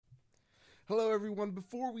Hello, everyone.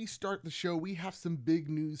 Before we start the show, we have some big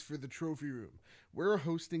news for the Trophy Room. We're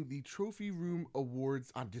hosting the Trophy Room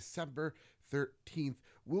Awards on December 13th.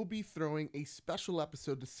 We'll be throwing a special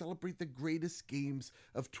episode to celebrate the greatest games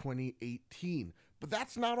of 2018. But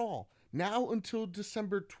that's not all. Now until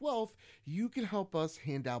December 12th, you can help us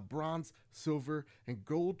hand out bronze, silver, and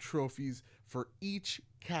gold trophies for each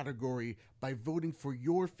category by voting for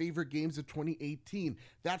your favorite games of 2018.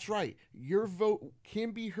 That's right, your vote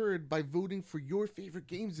can be heard by voting for your favorite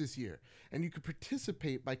games this year. And you can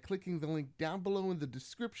participate by clicking the link down below in the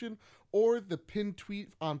description or the pinned tweet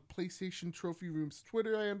on PlayStation Trophy Room's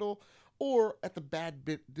Twitter handle or at the Bad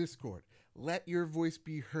Bit Discord. Let your voice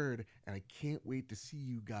be heard, and I can't wait to see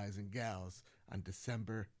you guys and gals on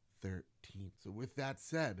December 13th. So with that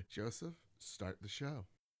said, Joseph, start the show.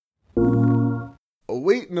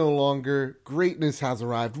 Wait no longer. Greatness has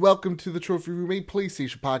arrived. Welcome to the Trophy Room, a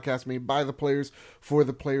PlayStation podcast made by the players for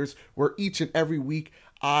the players, where each and every week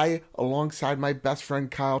I, alongside my best friend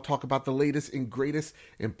Kyle, talk about the latest and greatest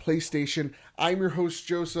in PlayStation. I'm your host,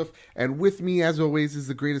 Joseph, and with me, as always, is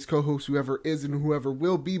the greatest co-host who ever is and whoever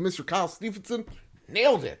will be, Mr. Kyle Stephenson.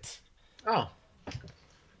 Nailed it. Oh,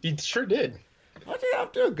 you sure did. I'm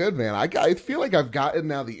doing good, man. I feel like I've gotten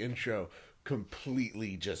now the intro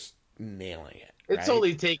completely just nailing it. It's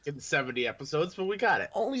only taken 70 episodes, but we got it.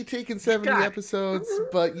 Only taken 70 episodes,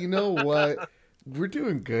 but you know what? We're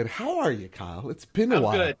doing good. How are you, Kyle? It's been a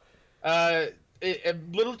while. I'm good. A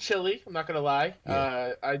little chilly, I'm not going to lie.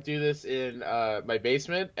 Yeah. I do this in my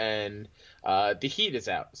basement, and the heat is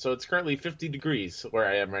out. So it's currently 50 degrees where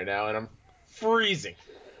I am right now, and I'm freezing.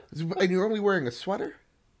 And you're only wearing a sweater?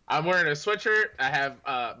 I'm wearing a sweatshirt. I have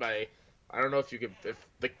I don't know if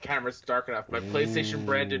the camera's dark enough, my PlayStation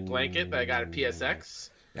branded blanket that I got at PSX.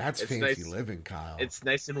 That's fancy nice, living, Kyle. It's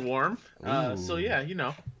nice and warm. So yeah, you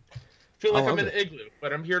know. Feel like I'm in an igloo,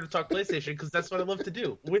 but I'm here to talk PlayStation because that's what I love to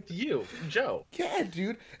do with you, Joe. Yeah,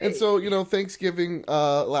 dude. And so, you know, Thanksgiving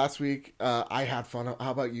last week, I had fun.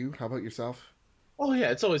 How about you? How about yourself? Oh,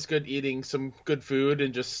 yeah. It's always good eating some good food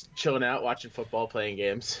and just chilling out, watching football, playing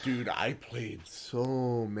games. Dude, I played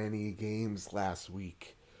so many games last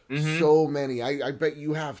week. Mm-hmm. So many. I bet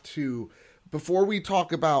you have too. Before we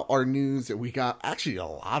talk about our news, and we got actually a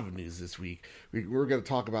lot of news this week. We're going to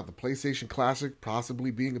talk about the PlayStation Classic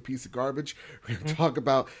possibly being a piece of garbage. We're going to talk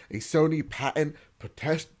about a Sony patent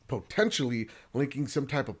potentially linking some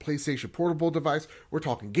type of PlayStation portable device. We're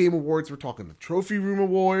talking Game Awards. We're talking the Trophy Room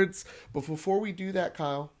Awards. But before we do that,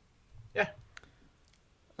 Kyle. Yeah.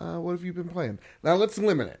 What have you been playing? Now, let's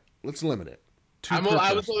limit it. I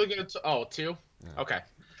was only going to... two? Yeah. Okay.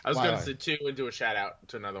 I was going to say two and do a shout out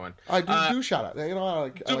to another one. I do a shout out. You know,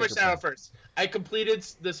 do my shout out first. I completed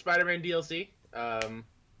the Spider-Man DLC,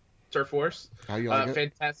 Turf Wars. How you like it?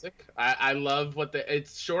 Fantastic. I love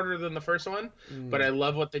it's shorter than the first one, but I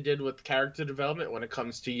love what they did with character development when it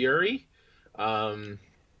comes to Yuri.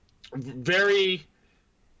 Very,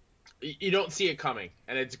 you don't see it coming,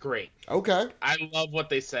 and it's great. Okay. I love what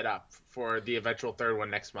they set up for the eventual third one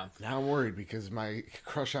next month. Now I'm worried because my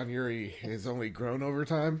crush on Yuri has only grown over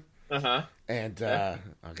time. Uh-huh. And I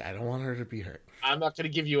don't want her to be hurt. I'm not going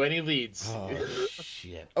to give you any leads. Oh,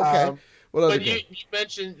 shit. Okay. But you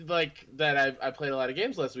mentioned like that I played a lot of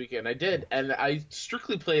games last weekend. I did, and I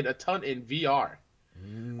strictly played a ton in VR.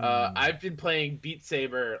 I've been playing Beat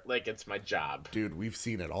Saber like it's my job. Dude, we've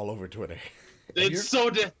seen it all over Twitter. It's so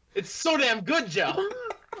damn good, Joe.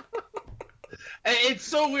 It's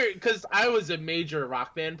so weird because I was a major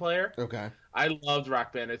Rock Band player. Okay. I loved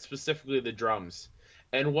Rock Band, and specifically the drums.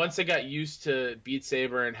 And once I got used to Beat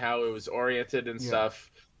Saber and how it was oriented and stuff,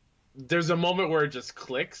 there's a moment where it just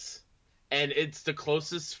clicks, and it's the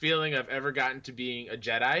closest feeling I've ever gotten to being a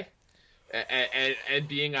Jedi and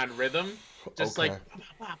being on rhythm. Just like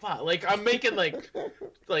I'm making like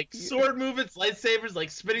sword movements, lightsabers, like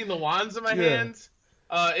spinning the wands in my hands.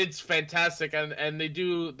 It's fantastic, and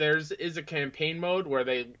there's a campaign mode where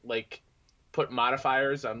they like put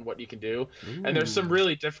modifiers on what you can do. Ooh. And there's some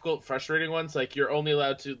really difficult, frustrating ones, like you're only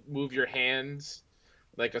allowed to move your hands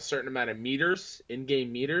like a certain amount of meters,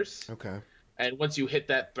 in-game meters. Okay. And once you hit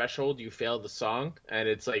that threshold, you fail the song, and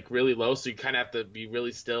it's like really low, so you kind of have to be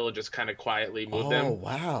really still and just kind of quietly move them. Oh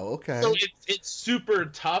wow, okay. So it's super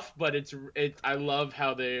tough, but I love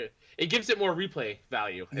how it gives it more replay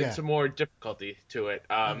value and some more difficulty to it.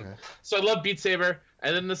 So I love Beat Saber.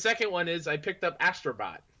 And then the second one is I picked up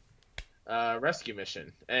Astrobot Rescue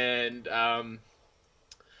Mission. And I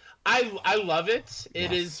love it.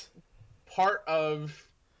 It is part of...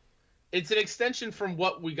 It's an extension from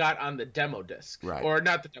what we got on the demo disc. Right. Or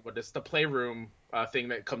not the demo disc, the Playroom thing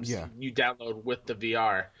that comes you download with the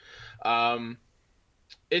VR.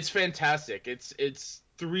 It's fantastic. It's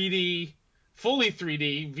 3D, fully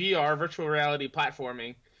 3D VR virtual reality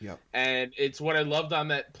platforming. Yep. And it's what I loved on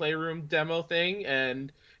that Playroom demo thing,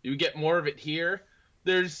 and you get more of it here.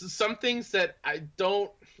 There's some things that I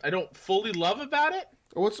don't fully love about it.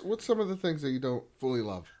 What's some of the things that you don't fully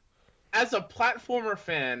love? As a platformer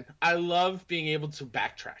fan, I love being able to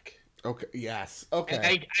backtrack. Okay. Yes. Okay. And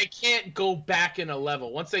I can't go back in a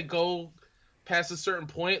level. Once I go past a certain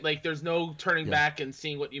point, like there's no turning back and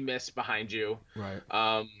seeing what you missed behind you. Right.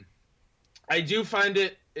 I do find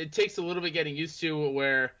it takes a little bit getting used to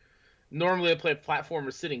where normally I play a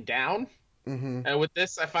platformer sitting down. Mm-hmm. And with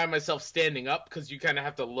this, I find myself standing up because you kind of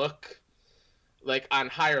have to look like on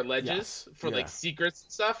higher ledges for like secrets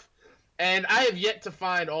and stuff. And I have yet to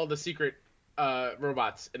find all the secret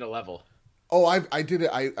robots in a level. Oh, I did it.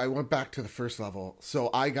 I went back to the first level, so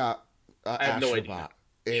I got I have no idea.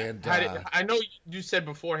 And I know you said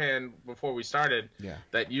beforehand before we started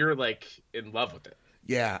that you're like in love with it.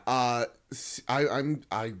 Yeah. I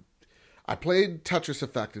played Tetris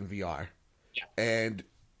Effect in VR. Yeah. And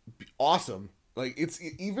awesome. Like it's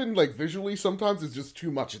even like visually sometimes it's just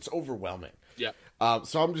too much. It's overwhelming. Yeah.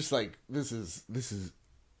 So I'm just like this is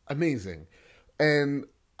amazing. And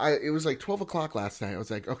it was like 12 o'clock last night. I was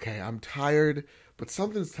like, okay, I'm tired, but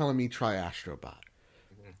something's telling me try Astrobot.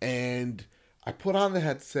 Mm-hmm. And I put on the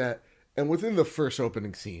headset, and within the first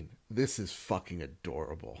opening scene, this is fucking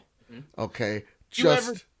adorable. Mm-hmm. Okay, you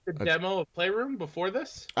ever the demo of Playroom before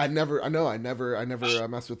this? I never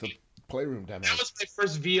messed with the Playroom demo. That was my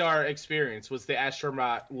first VR experience. Was the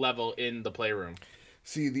Astrobot level in the Playroom?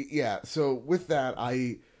 See so with that,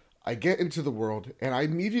 I get into the world, and I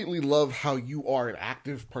immediately love how you are an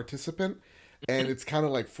active participant, and it's kind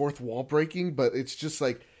of like fourth wall breaking, but it's just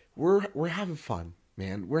like we're having fun,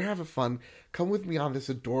 man. We're having fun. Come with me on this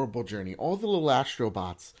adorable journey. All the little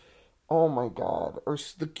Astrobots, oh my god, are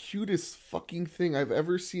the cutest fucking thing I've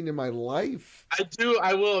ever seen in my life.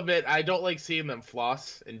 I will admit, I don't like seeing them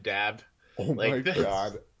floss and dab. Oh my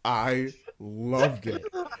god, I loved it.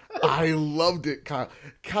 I loved it, Kyle.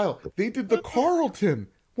 Kyle, they did the Carlton.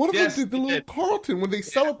 One of them did the little Carlton when they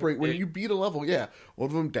celebrate when you beat a level. Yeah, one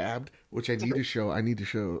of them dabbed, which I need to show. I need to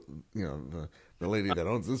show, you know, the lady that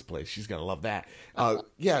owns this place. She's gonna love that.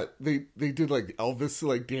 Yeah, they did like Elvis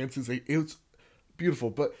like dances. It was beautiful,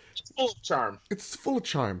 but it's full of charm. It's full of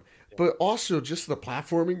charm, but also just the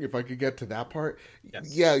platforming. If I could get to that part,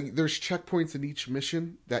 yes. Yeah, there's checkpoints in each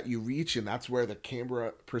mission that you reach, and that's where the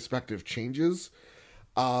camera perspective changes.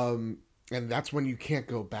 And that's when you can't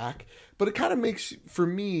go back. But it kind of makes, for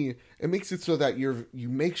me, it makes it so that you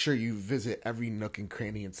make sure you visit every nook and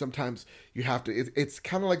cranny. And sometimes you have to, it's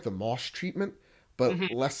kind of like the Moss treatment,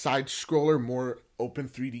 but less side scroller, more open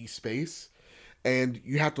 3D space. And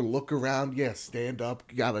you have to look around, stand up,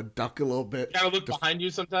 you gotta duck a little bit. You gotta look behind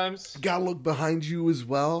you sometimes. Gotta look behind you as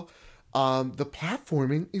well. The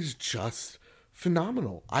platforming is just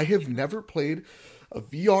phenomenal. I have never played a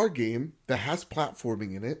VR game that has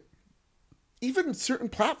platforming in it. Even certain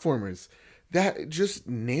platformers that just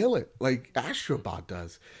nail it, like Astrobot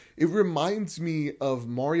does. It reminds me of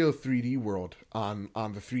Mario 3D World on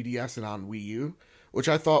the 3DS and on Wii U, which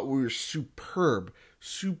I thought were superb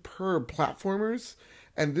platformers.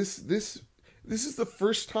 And this is the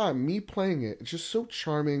first time me playing it. It's just so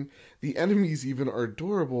charming. The enemies even are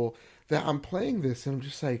adorable that I'm playing this and I'm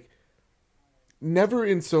just like, never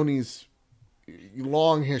in Sony's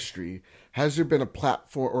long history has there been a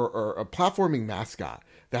platform or a platforming mascot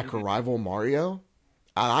that could rival Mario.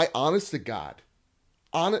 And I, honest to God,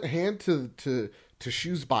 hand to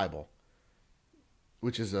Shoes Bible,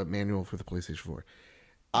 which is a manual for the PlayStation 4.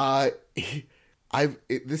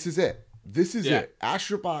 This is it. This is it.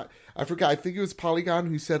 Astrobot. I forgot. I think it was Polygon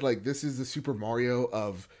who said like this is the Super Mario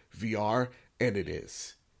of VR, and it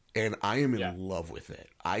is. And I am in love with it.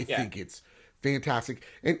 I think it's fantastic.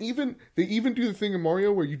 And they even do the thing in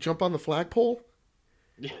Mario where you jump on the flagpole.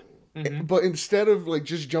 Yeah. Mm-hmm. But instead of like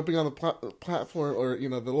just jumping on the platform or the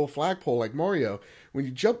little flagpole like Mario, when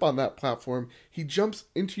you jump on that platform, he jumps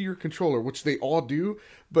into your controller, which they all do.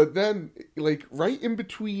 But then like right in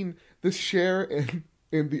between the share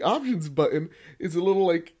and the options button is a little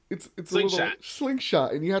like it's a little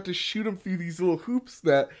slingshot, and you have to shoot them through these little hoops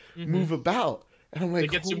that move about. And I'm like,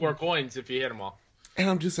 it gets you more coins if you hit them all. And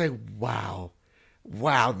I'm just like, wow,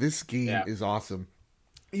 this game is awesome.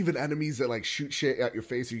 Even enemies that like shoot shit at your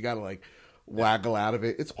face, you gotta like waggle out of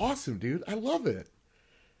it. It's awesome, dude. I love it.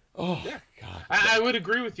 Oh god, I would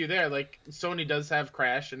agree with you there. Like Sony does have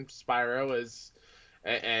Crash and Spyro as,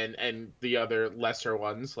 and the other lesser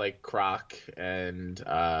ones like Croc and get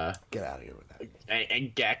out of here with that,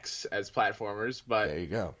 and Gex as platformers. But there you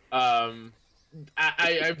go.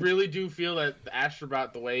 I really do feel that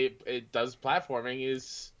Astrobot, the way it does platforming,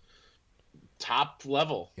 is top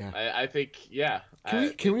level. Yeah. I think, yeah.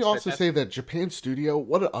 Can we also say that Japan Studio,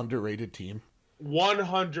 what an underrated team?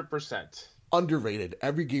 100%. Underrated.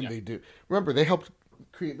 Every game they do. Remember, they helped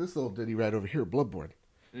create this little ditty right over here, Bloodborne.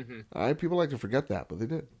 Mm-hmm. All right, people like to forget that, but they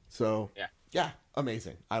did. So yeah,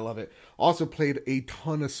 amazing. I love it. Also played a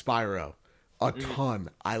ton of Spyro, a ton.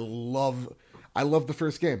 I love the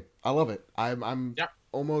first game. I love it. I'm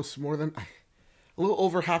almost more than a little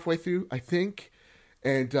over halfway through, I think,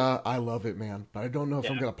 and I love it, man. But I don't know if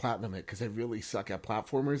I'm gonna platinum it because I really suck at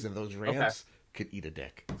platformers, and those ramps could eat a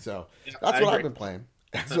dick. So that's what I've been playing.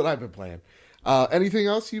 That's what I've been playing. Anything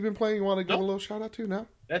else you've been playing you want to give a little shout out to? No?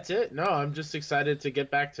 That's it. No, I'm just excited to get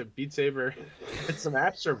back to Beat Saber and some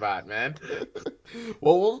Astrobot, man.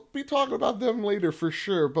 Well, we'll be talking about them later for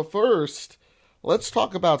sure. But first, let's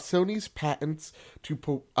talk about Sony's patents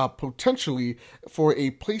to potentially for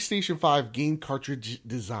a PlayStation 5 game cartridge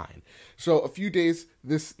design. So a few days,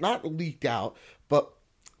 this not leaked out, but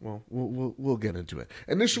well, we'll get into it.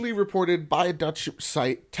 Initially reported by a Dutch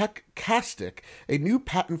site, Techcastic, a new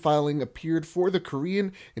patent filing appeared for the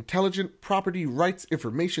Korean Intelligent Property Rights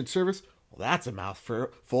Information Service. Well, that's a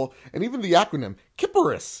mouthful. And even the acronym,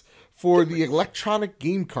 KIPRIS, for the electronic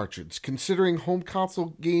game cartridge, considering home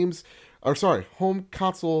consoles.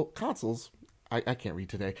 I can't read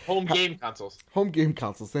today. Home game consoles. Home game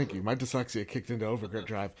consoles, thank you. My dyslexia kicked into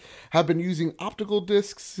overdrive. Have been using optical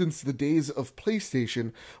discs since the days of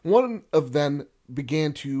PlayStation. One of them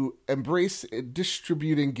began to embrace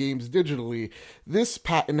distributing games digitally. This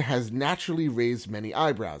patent has naturally raised many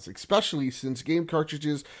eyebrows, especially since game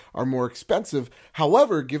cartridges are more expensive.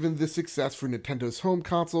 However, given the success for Nintendo's home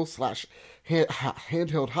console /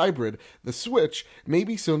 handheld hybrid, the Switch,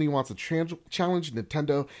 maybe Sony wants to challenge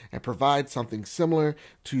Nintendo and provide something similar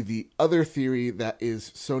to the other theory that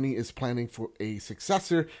is Sony is planning for a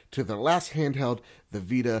successor to their last handheld, the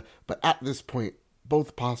Vita, but at this point,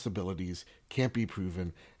 both possibilities can't be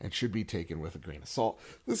proven and should be taken with a grain of salt.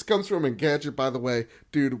 This comes from Engadget, by the way.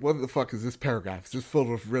 Dude, what the fuck is this paragraph? It's just filled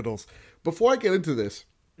with riddles. Before I get into this,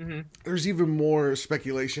 there's even more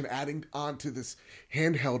speculation adding on to this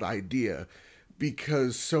handheld idea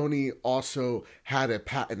because Sony also had a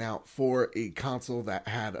patent out for a console that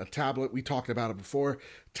had a tablet. We talked about it before.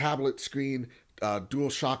 Tablet screen,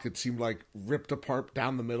 DualShock, it seemed like ripped apart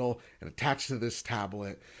down the middle and attached to this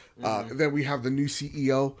tablet. Then we have the new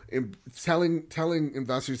CEO telling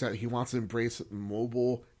investors that he wants to embrace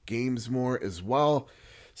mobile games more as well.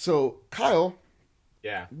 So, Kyle,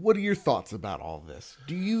 what are your thoughts about all this?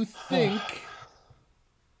 Do you think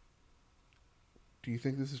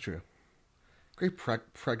this is true? Great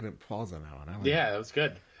pregnant pause on that one. That was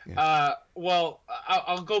good. Yeah. Well,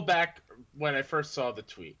 I'll go back when I first saw the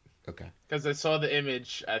tweet. Okay. Because I saw the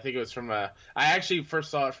image. I think it was from I actually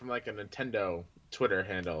first saw it from like a Nintendo Twitter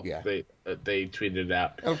handle. Yeah. They tweeted it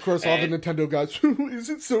out. And of course, all the Nintendo guys,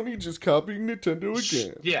 isn't Sony just copying Nintendo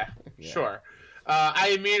again? Yeah. Sure.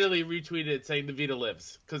 I immediately retweeted it saying the Vita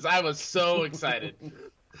lives because I was so excited.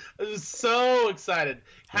 I was so excited.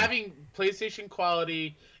 Having PlayStation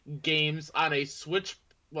quality games on a Switch,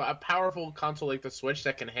 a powerful console like the Switch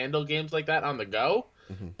that can handle games like that on the go,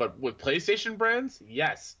 but with PlayStation brands,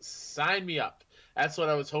 yes, sign me up. That's what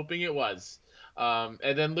I was hoping it was.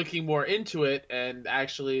 And then looking more into it, and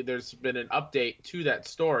actually there's been an update to that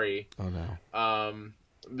story. Oh no.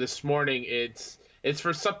 This morning it's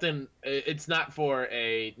for something. It's not for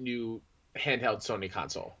a new handheld Sony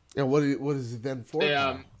console. And what is it then for?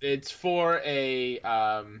 It's for a.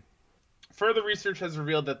 Further research has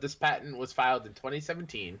revealed that this patent was filed in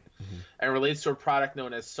 2017 and relates to a product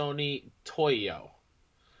known as Sony Toyo,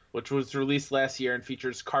 which was released last year and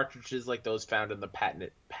features cartridges like those found in the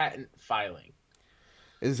patent filing.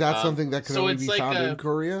 Is that something that can only be found in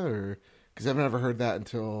Korea, or because I've never heard that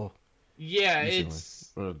until? Yeah, recently.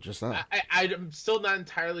 it's or just now. I'm still not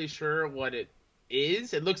entirely sure what it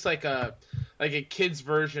is. It looks like a kid's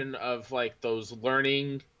version of like those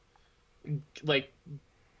learning, like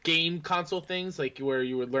game console things, like where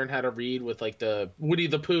you would learn how to read with like the Woody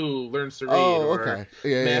the Pooh learns to read, or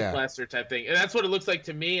Math Blaster type thing. And that's what it looks like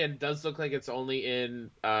to me, and does look like it's only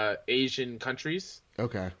in Asian countries.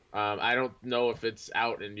 Okay. I don't know if it's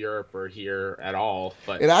out in Europe or here at all,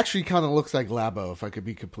 but it actually kind of looks like Labo, if I could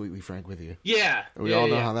be completely frank with you. Yeah. We all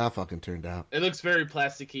know how that fucking turned out. It looks very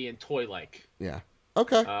plasticky and toy-like. Yeah.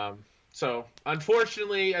 Okay. So,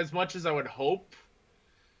 unfortunately, as much as I would hope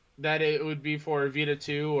that it would be for a Vita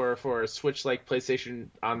 2 or for a Switch-like PlayStation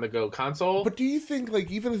on-the-go console. But do you think,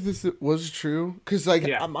 like, even if this was true, because, like,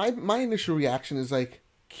 my initial reaction is, like,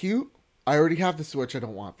 cute, I already have the Switch, I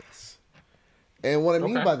don't want this. And what I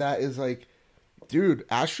mean Okay. by that is like, dude,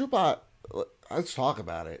 Astrobot. Let's talk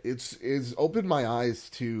about it. It's opened my eyes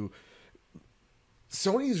to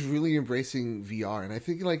Sony's really embracing VR, and I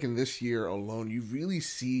think like in this year alone, you really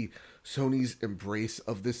see Sony's embrace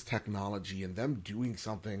of this technology and them doing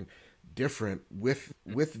something different with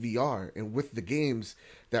VR and with the games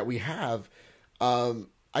that we have.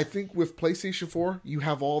 I think with PlayStation 4, you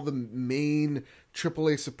have all the main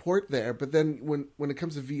AAA support there, but then when it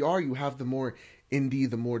comes to VR, you have the more indie,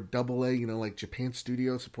 the more double A, like Japan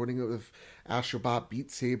Studio supporting it with Astrobot,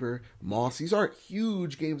 Beat Saber, Moss. These aren't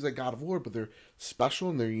huge games like God of War, but they're special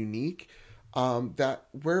and they're unique. That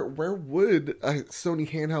where would a Sony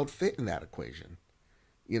handheld fit in that equation?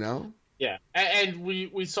 Yeah, and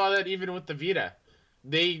we saw that even with the Vita,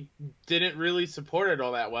 they didn't really support it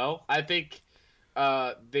all that well. I think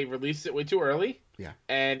they released it way too early. Yeah,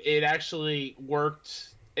 and it actually worked.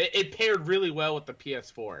 It paired really well with the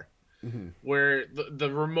PS4. Mm-hmm. Where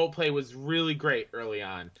the remote play was really great early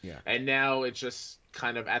on. Yeah. And now it's just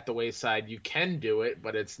kind of at the wayside. You can do it,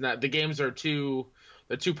 but it's not. The games are too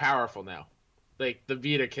powerful now. Like the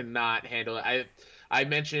Vita cannot handle it. I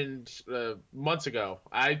mentioned months ago,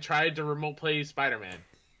 I tried to remote play Spider-Man.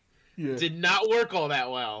 Yeah. Did not work all that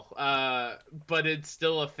well, but it's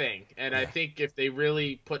still a thing. And I think if they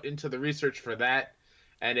really put into the research for that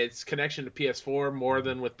and its connection to PS4 more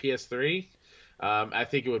than with PS3, I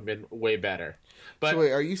think it would have been way better. But so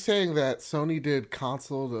wait, are you saying that Sony did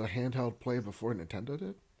console to handheld play before Nintendo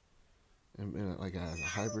did? Like as a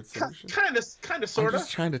hybrid solution? Kind of, sort of. I'm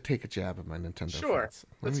just trying to take a jab at my Nintendo. Sure, friends.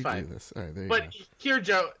 Let me fine. Do this. All right, there you but go. Here,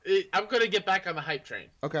 Joe, I'm going to get back on the hype train.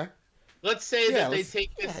 Okay. Let's say that they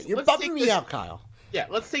take this. Yeah, you're bumming me out, Kyle. Yeah,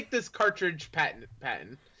 let's take this cartridge patent.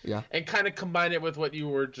 Yeah. And kind of combine it with what you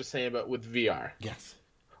were just saying about with VR. Yes.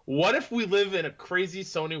 What if we live in a crazy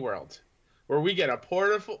Sony world where we get a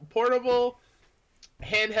portable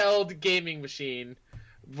handheld gaming machine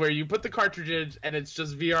where you put the cartridge and it's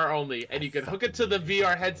just VR only, and you can hook it to the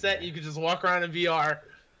VR headset. You can just walk around in VR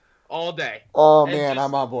all day. Oh man,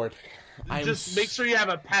 I'm on board. Just make sure you have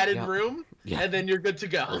a padded room, and then you're good to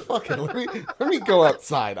go. Okay, let me go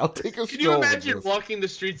outside. I'll take a stroll. Can you imagine walking the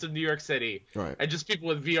streets of New York City, right, and just people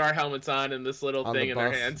with VR helmets on and this little thing in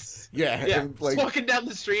their hands? Yeah, and, like, just walking down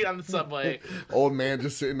the street on the subway. Old man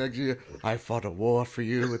just sitting next to you. I fought a war for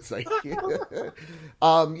you. It's like,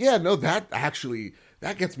 no,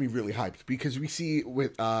 that gets me really hyped because we see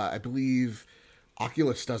with I believe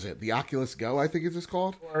Oculus does it. The Oculus Go, I think it's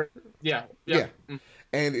called. Yeah.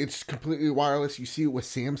 And it's completely wireless. You see it with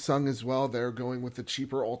Samsung as well. They're going with the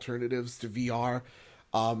cheaper alternatives to VR.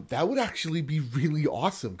 That would actually be really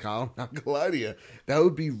awesome, Kyle. I'm not gonna lie to you. That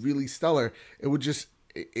would be really stellar. It would just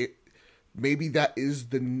maybe that is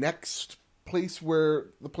the next place where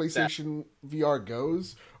the PlayStation VR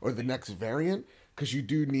goes, or the next variant, because you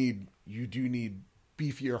do need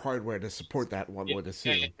beefier hardware to support that, one would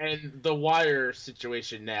assume. And the wire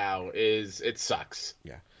situation now it sucks.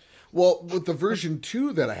 Yeah. Well, with the version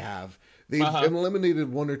 2 that I have, they've eliminated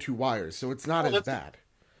 1 or 2 wires, so it's not as bad.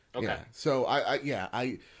 Okay. Yeah. So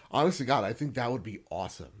I honestly, God, I think that would be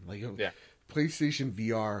awesome. Like PlayStation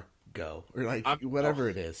VR Go, or like whatever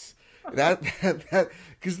it is. That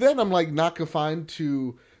because then I'm like not confined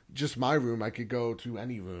to just my room. I could go to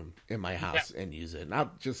any room in my house and use it.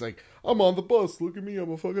 Not just like, I'm on the bus, look at me,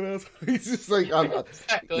 I'm a fucking ass. It's just like,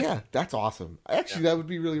 exactly. Yeah, that's awesome. Actually, that would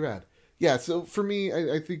be really rad. Yeah, so for me,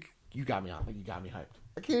 I think you got me on. You got me hyped.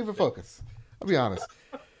 I can't even focus. I'll be honest.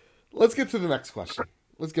 Let's get to the next question.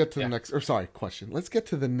 Let's get to the next, question. Let's get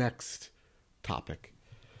to the next topic.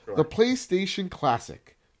 Sure. The PlayStation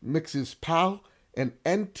Classic mixes PAL and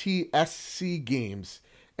NTSC games,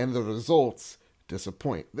 and the results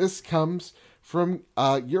disappoint. This comes from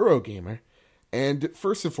Eurogamer, and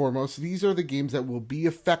first and foremost, these are the games that will be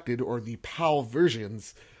affected, or the PAL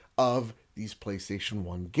versions of these PlayStation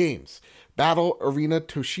 1 games. Battle Arena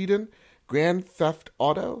Toshinden, Grand Theft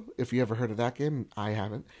Auto, if you ever heard of that game, I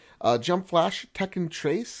haven't. Jump Flash, Tekken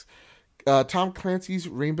Trace, Tom Clancy's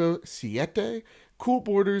Rainbow Siete, Cool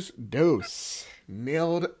Borders DOS.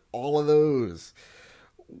 Nailed all of those.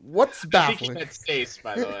 What's baffling? I think Stace,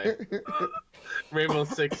 by the way. Rainbow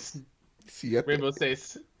Six. Siete. Rainbow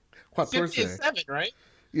Six. 7, right?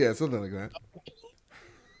 Yeah, something like that.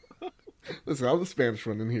 Listen, I'm the Spanish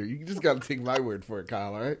one in here. You just got to take my word for it,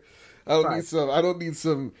 Kyle. All right? I don't need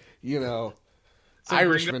some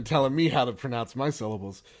Irishman telling me how to pronounce my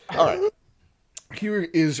syllables. All right. Here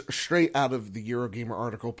is straight out of the Eurogamer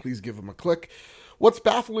article. Please give them a click. What's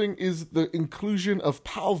baffling is the inclusion of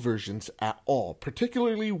PAL versions at all,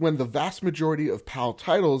 particularly when the vast majority of PAL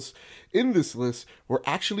titles in this list were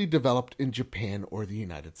actually developed in Japan or the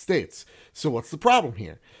United States. So what's the problem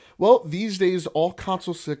here? Well, these days all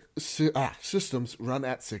console systems run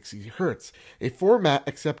at 60 Hz, a format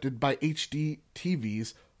accepted by HD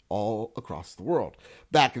TVs all across the world.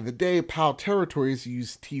 Back in the day, PAL territories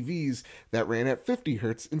used TVs that ran at 50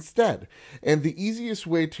 Hz instead, and the easiest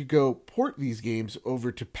way to go port these games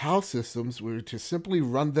over to PAL systems were to simply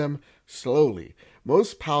run them slowly.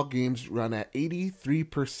 Most PAL games run at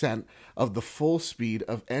 83% of the full speed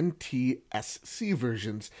of NTSC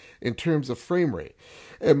versions in terms of frame rate,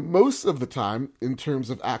 and most of the time in terms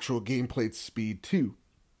of actual gameplay speed too.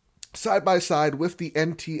 Side by side with the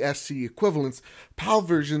NTSC equivalents, PAL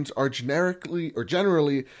versions are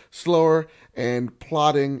generally slower and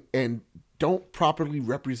plodding and don't properly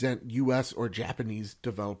represent US or Japanese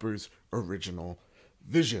developers' original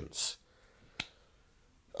visions.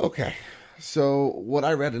 Okay, so what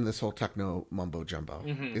I read in this whole techno mumbo jumbo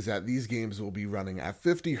is that these games will be running at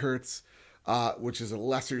 50 hertz, which is a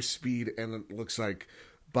lesser speed, and it looks like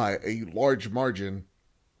by a large margin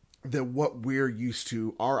than what we're used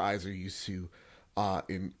to, our eyes are used to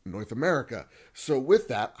in North America. So with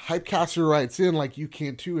that, Hypecaster writes in, like you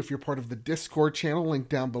can too if you're part of the Discord channel, link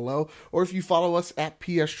down below, or if you follow us at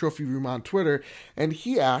PS Trophy Room on Twitter, and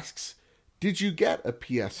he asks, did you get a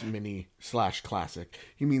PS Mini / Classic?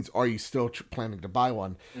 He means, are you still planning to buy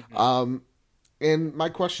one? And my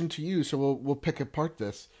question to you, so we'll pick apart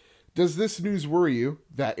this. Does this news worry you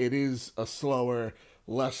that it is a slower,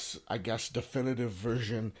 less, I guess, definitive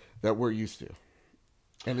version that we're used to?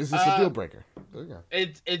 And is this a deal breaker?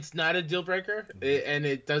 It's not a deal breaker, and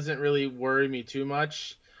it doesn't really worry me too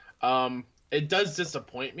much. It does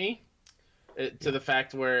disappoint me to the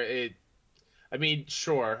fact where I mean,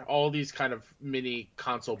 sure, all these kind of mini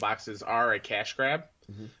console boxes are a cash grab,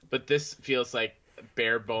 but this feels like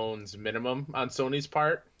bare bones minimum on Sony's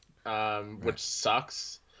part, which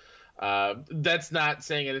sucks. That's not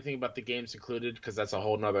saying anything about the games included, because that's a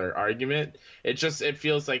whole nother argument. It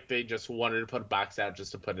feels like they just wanted to put a box out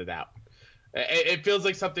just to put it out. It feels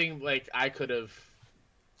like something like I could have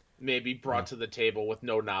maybe brought to the table with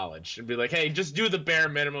no knowledge and be like, hey, just do the bare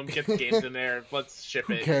minimum, get the games in there, let's ship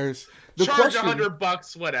it. Who cares? Charge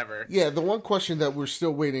 $100, whatever. Yeah, the one question that we're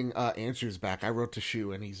still waiting answers back. I wrote to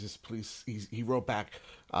Shu, and he's just he wrote back,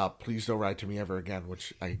 please don't write to me ever again,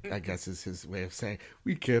 which I guess is his way of saying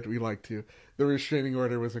we like to. The restraining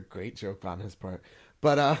order was a great joke on his part,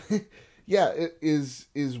 but yeah, it is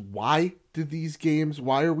why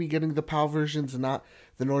are we getting the PAL versions and not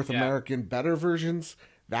the North American better versions?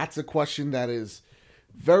 That's a question that is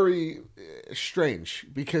very strange,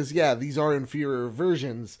 because these are inferior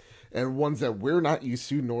versions and ones that we're not used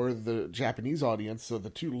to, nor the Japanese audience. So the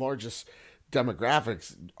two largest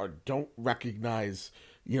demographics don't recognize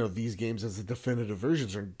these games as the definitive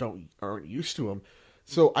versions, or aren't used to them.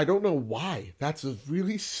 So I don't know why. That's a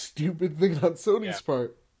really stupid thing on Sony's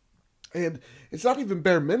part, and it's not even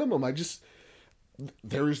bare minimum.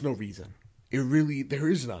 There is no reason. There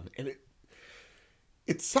is none, and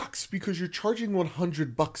it sucks because you're charging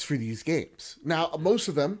 $100 for these games. Now, most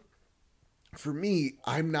of them, for me,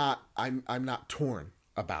 I'm not torn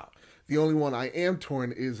about. The only one I am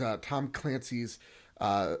torn is Tom Clancy's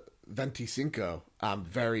 25. I'm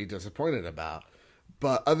very disappointed about.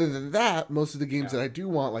 But other than that, most of the games that I do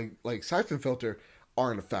want, like Siphon Filter,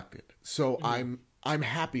 aren't affected. So I'm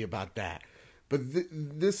happy about that. But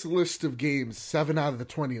this list of games, 7 out of the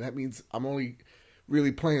 20, that means I'm only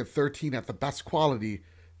really playing 13 at the best quality.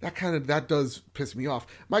 That does piss me off.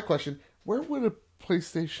 My question, where would a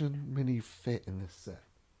PlayStation Mini fit in this set?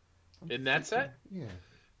 In that set? Yeah.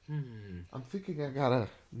 I'm thinking I gotta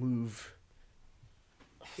move.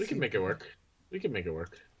 We can make it work. I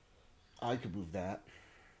could move that.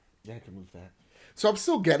 Yeah, I could move that. So I'm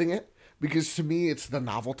still getting it, because to me it's the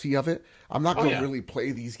novelty of it. I'm not going to really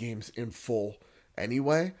play these games in full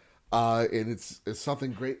anyway. And it's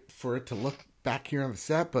something great for it to look back here on the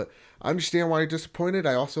set, but I understand why you're disappointed.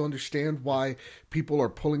 I also understand why people are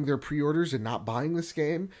pulling their pre-orders and not buying this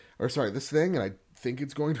thing, and I think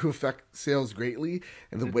it's going to affect sales greatly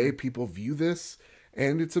and the way people view this,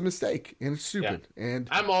 and it's a mistake, and it's stupid. And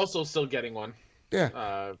I'm also still getting one.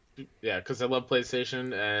 Yeah. Because I love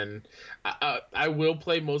PlayStation, and I will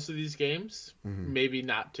play most of these games, maybe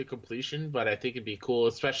not to completion, but I think it'd be cool,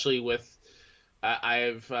 especially with I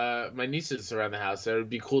have my nieces around the house. So it would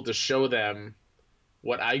be cool to show them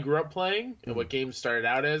what I grew up playing and what games started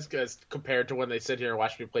out as compared to when they sit here and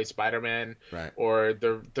watch me play Spider-Man or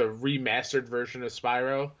the remastered version of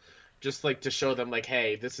Spyro. just like to show them like,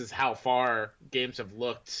 hey, this is how far games have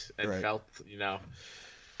looked and Right. felt,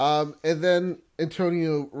 And then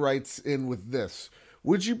Antonio writes in with this.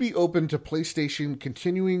 Would you be open to PlayStation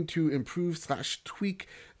continuing to improve / tweak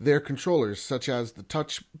their controllers, such as the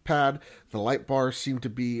touchpad? The light bar seem to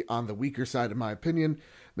be on the weaker side, in my opinion.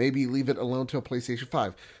 Maybe leave it alone till PlayStation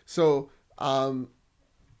 5. So, I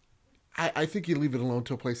think you leave it alone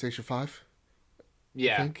till PlayStation 5.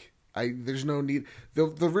 Yeah. I think. There's no need.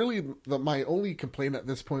 My only complaint at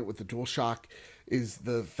this point with the DualShock is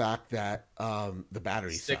the fact that the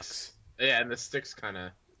battery sucks. Yeah, and the sticks kind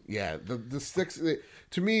of. Yeah, the sticks.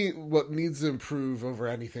 To me, what needs to improve over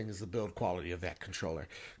anything is the build quality of that controller.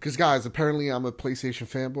 Because, guys, apparently I'm a PlayStation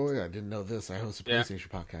fanboy. I didn't know this. I host a PlayStation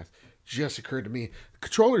podcast. Just occurred to me. The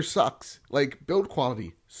controller sucks. Like, build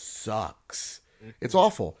quality sucks. Mm-hmm. It's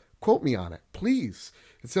awful. Quote me on it, please.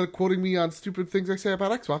 Instead of quoting me on stupid things I say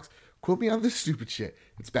about Xbox, quote me on this stupid shit.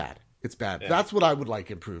 It's bad. It's bad. Yeah. That's what I would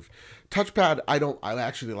like improved. Touchpad, I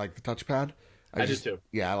actually like the touchpad. I do too.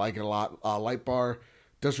 Yeah, I like it a lot. Light bar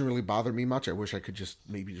doesn't really bother me much. I wish I could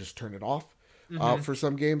maybe just turn it off for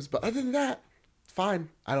some games. But other than that, it's fine.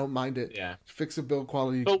 I don't mind it. Yeah. Fix the build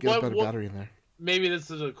quality, get a better battery in there. Maybe this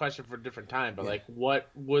is a question for a different time, but like, what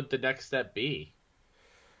would the next step be?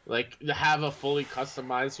 Like, have a fully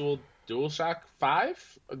customizable DualShock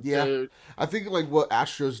 5? Yeah. I think like what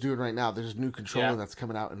Astro's doing right now, there's a new controller that's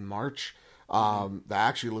coming out in March. That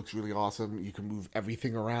actually looks really awesome. You can move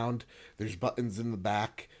everything around. There's buttons in the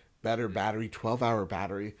back. Better battery, 12-hour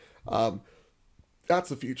battery. That's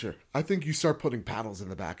the future. I think you start putting paddles in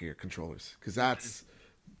the back of your controllers because that's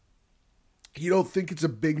you don't think it's a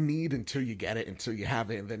big need until you get it, until you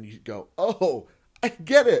have it, and then you go, "Oh, I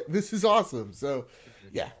get it. This is awesome." So,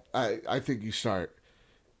 yeah, I think you start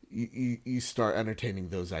entertaining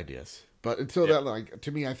those ideas. But until that, like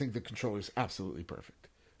to me, I think the controller is absolutely perfect.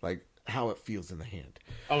 Like how it feels in the hand.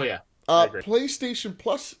 Oh yeah. PlayStation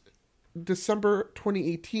Plus December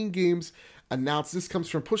 2018 games announced. This comes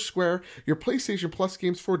from Push Square. Your PlayStation Plus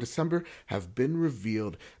games for December have been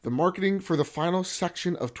revealed. The marketing for the final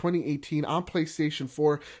section of 2018 on PlayStation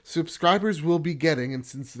 4 subscribers will be getting, and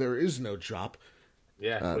since there is no drop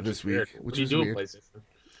this week, which is weird.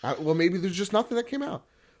 Well, maybe there's just nothing that came out.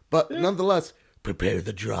 But nonetheless, prepare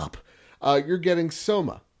the drop. You're getting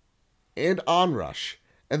Soma and Onrush.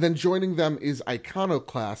 And then joining them is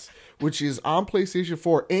Iconoclast, which is on PlayStation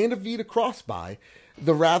 4 and a Vita cross-buy.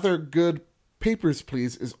 The rather good Papers,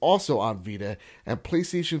 Please is also on Vita. And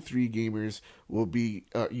PlayStation 3 gamers will be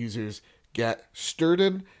users get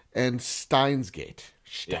Sturden and Steins Gate.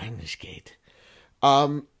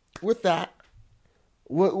 With that,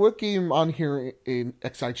 what game on here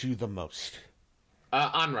excites you the most?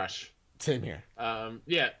 Onrush. Same here.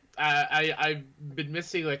 I've been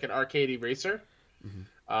missing like an arcade racer. Mm-hmm.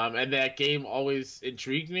 And that game always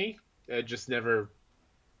intrigued me. It just never,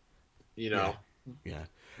 Yeah.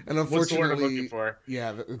 And unfortunately, what's the word I'm looking for?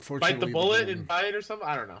 Yeah, unfortunately, bite the bullet and buy it or something.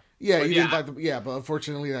 I don't know. Yeah, but didn't buy but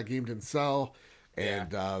unfortunately, that game didn't sell,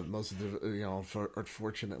 and most of the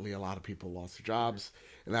unfortunately, a lot of people lost their jobs,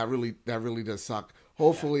 and that really does suck.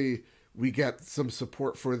 Hopefully, we get some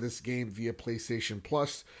support for this game via PlayStation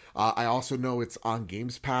Plus. I also know it's on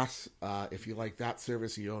Games Pass. If you like that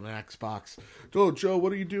service, you own an Xbox. Oh, Joe,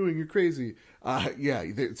 what are you doing? You're crazy.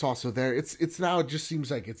 It's also there. It's now. It just seems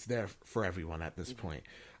like it's there for everyone at this point,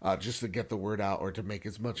 just to get the word out or to make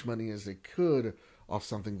as much money as they could off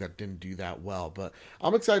something that didn't do that well. But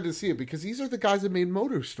I'm excited to see it because these are the guys that made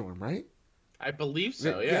MotorStorm, right? I believe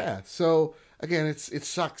so. Yeah. Yeah. So again, it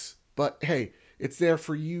sucks, but hey. It's there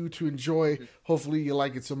for you to enjoy. Hopefully you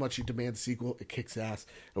like it so much you demand sequel. It kicks ass.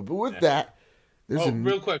 But with that, there's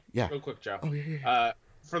real quick, Joe. Oh, yeah.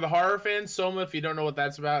 For the horror fans, Soma, if you don't know what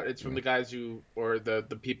that's about, it's from the guys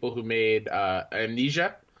the people who made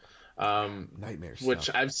Amnesia. Nightmare stuff. Which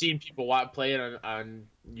I've seen people play it on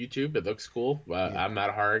YouTube. It looks cool. I'm not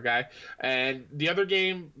a horror guy. And the other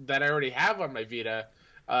game that I already have on my Vita,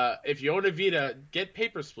 if you own a Vita, get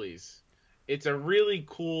Papers, Please. It's a really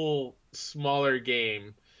cool smaller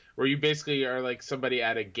game where you basically are like somebody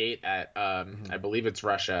at a gate at I believe it's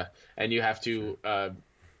Russia, and you have to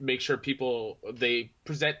make sure they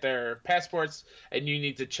present their passports, and you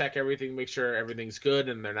need to check everything, make sure everything's good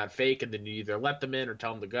and they're not fake, and then you either let them in or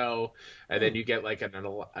tell them to go, and then you get like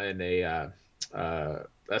a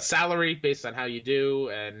salary based on how you do,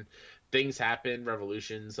 and things happen,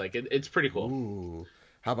 revolutions, like it's pretty cool. Ooh,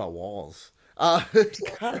 how about Walls?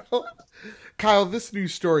 Kyle, this new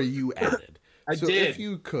story you added. I did. If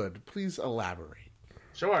you could, please elaborate.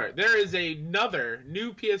 Sure. There is another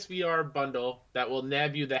new PSVR bundle that will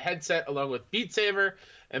nab you the headset along with Beat Saber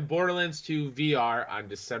and Borderlands 2 VR on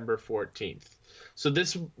December 14th. So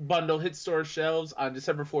this bundle hits store shelves on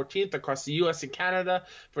December 14th across the U.S. and Canada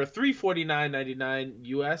for $349.99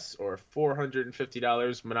 U.S. or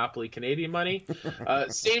 $450 Monopoly Canadian money.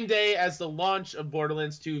 Same day as the launch of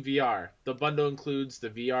Borderlands 2 VR. The bundle includes the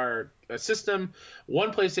VR system,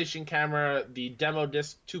 one PlayStation camera, the demo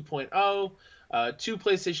disc 2.0, two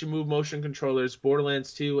PlayStation Move motion controllers,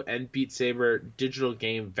 Borderlands 2, and Beat Saber digital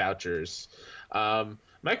game vouchers.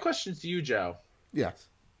 My question to you, Joe. Yes.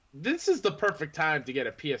 This is the perfect time to get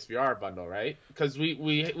a PSVR bundle, right? Because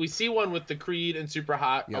we see one with the Creed and Super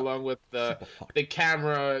Hot, along with the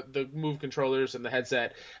camera, the Move controllers, and the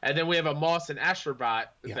headset, and then we have a Moss and Astrobot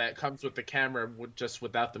that comes with the camera, just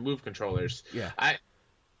without the Move controllers. Yeah.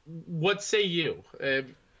 What say you?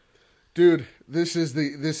 Dude,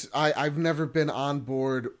 I've never been on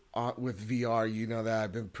board with VR. You know that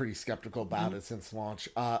I've been pretty skeptical about it since launch.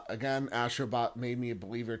 Again, Astrobot made me a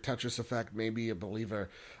believer. Tetris Effect made me a believer.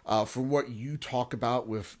 From what you talk about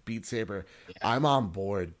with Beat Saber, I'm on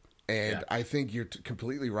board. And I think you're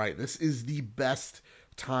completely right. This is the best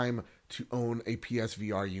time to own a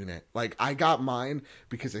PSVR unit. Like, I got mine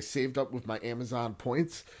because I saved up with my Amazon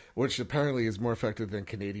points, which apparently is more effective than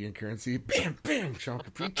Canadian currency. Bam, bam, Sean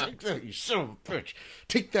Capri, take that, you son of a bitch.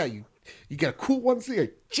 Take that, you got a cool one, so I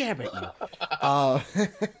jab at you.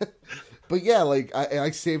 But yeah, like,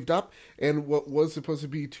 I saved up, and what was supposed to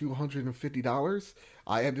be $250,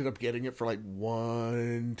 I ended up getting it for like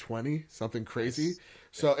 $120, something crazy. Nice.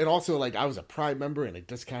 So, and also, like, I was a Prime member, and it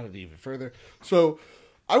discounted it even further. So,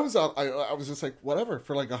 I was just like, whatever,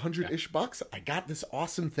 for like $100-ish bucks, I got this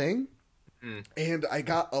awesome thing, and I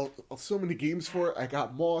got so many games for it. I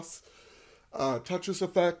got Moss, Tetris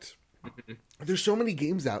Effect. There's so many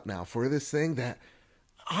games out now for this thing that,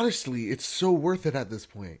 honestly, it's so worth it at this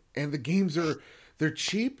point. And the games they're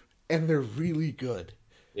cheap and they're really good.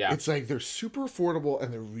 Yeah, it's like they're super affordable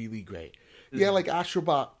and they're really great. Yeah, like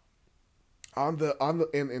Astrobot and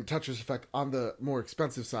Tetris Effect on the more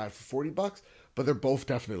expensive side for $40. But they're both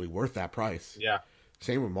definitely worth that price. Yeah.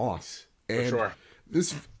 Same with Moss. And for sure.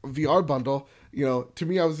 This VR bundle, to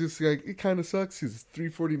me, I was just like, it kind of sucks. It's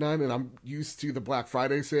 $349, and I'm used to the Black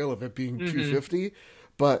Friday sale of it being $250.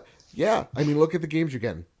 But yeah, I mean, look at the games you're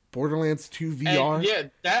getting. Borderlands 2 VR. And yeah,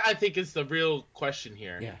 that I think is the real question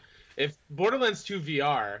here. Yeah. If Borderlands 2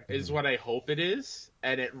 VR is what I hope it is,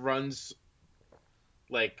 and it runs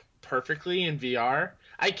like perfectly in VR,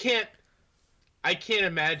 I can't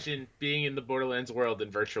imagine being in the Borderlands world in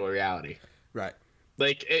virtual reality. Right.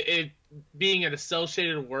 Like, it being in a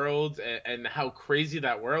cel-shaded world and how crazy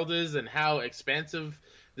that world is and how expansive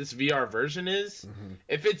this VR version is.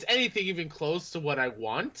 If it's anything even close to what I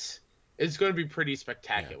want, it's going to be pretty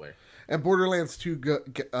spectacular. Yeah. And Borderlands 2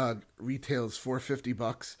 retails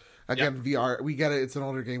 $450. Again, VR. We get it. It's an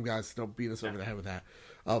older game, guys. Don't beat us over the head with that.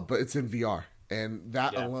 But it's in VR. And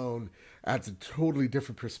that alone adds a totally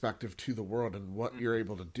different perspective to the world and what you're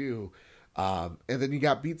able to do. And then you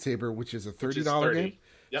got Beat Saber, which is a $30 game.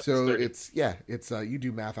 Yep, so it's you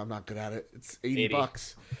do math. I'm not good at it. It's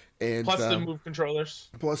 $80. And plus the Move controllers.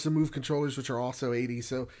 Plus the Move controllers, which are also $80.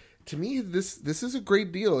 So to me, this is a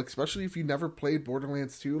great deal, especially if you never played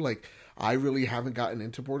Borderlands 2. Like, I really haven't gotten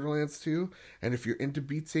into Borderlands 2. And if you're into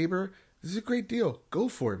Beat Saber, this is a great deal. Go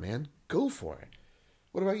for it, man. Go for it.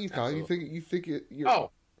 What about you, Kyle? Absolutely. You think it?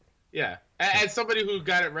 Oh, yeah. As somebody who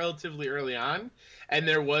got it relatively early on, and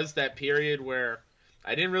there was that period where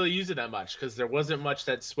I didn't really use it that much because there wasn't much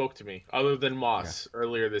that spoke to me other than Moss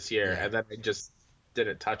earlier this year, and then I just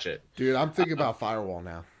didn't touch it. Dude, I'm thinking about Firewall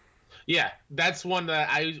now. Yeah, that's one that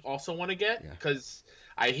I also want to get because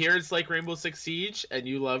I hear it's like Rainbow Six Siege, and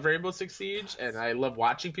you love Rainbow Six Siege, and I love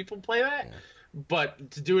watching people play that. Yeah.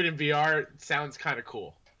 But to do it in VR sounds kind of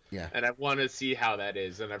cool. Yeah. And I want to see how that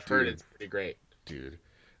is, and I've heard it's pretty great. Dude.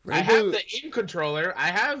 I have the aim controller. I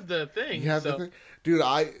have the thing. You have the thing? Dude,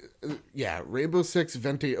 Rainbow Six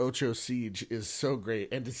Vente Ocho Siege is so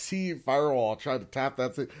great. And to see Firewall try to tap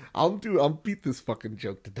that thing, I'll beat this fucking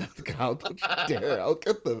joke to death. Don't you dare. I'll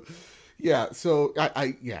get them. Yeah, so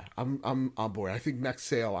I'm on board. I think next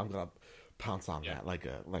sale I'm gonna pounce on that like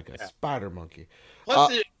a spider monkey.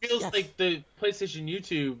 Plus, it feels like the PlayStation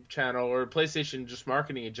YouTube channel or PlayStation just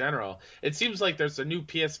marketing in general. It seems like there's a new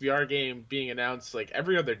PSVR game being announced like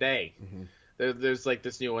every other day. There's like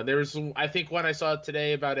this new one. There's I think one I saw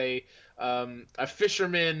today about a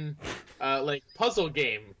fisherman like puzzle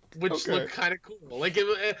game, which looked kind of cool. Like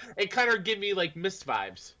it kind of gave me like Myst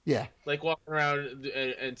vibes. Yeah, like walking around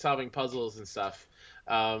and solving puzzles and stuff.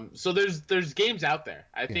 So there's games out there.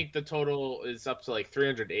 I think the total is up to like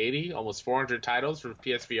 380, almost 400 titles for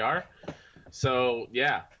PSVR. So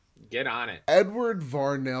yeah, Get on it. Edward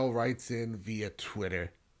Varnell writes in via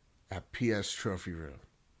Twitter at PS Trophy Room.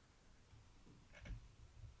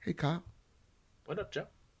 Hey, Kyle. What up, Joe?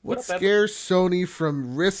 What scares Sony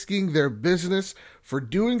from risking their business for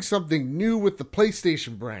doing something new with the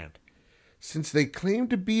PlayStation brand? Since they claim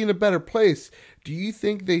to be in a better place, do you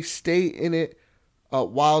think they stay in it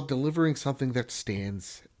while delivering something that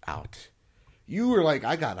stands out? You were like,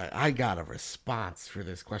 I got a response for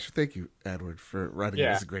this question. Thank you, Edward, for writing it.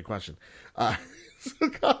 This is a great question. So,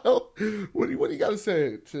 Kyle, what do you got to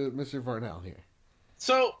say to Mr. Varnell here?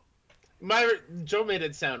 So, Joe made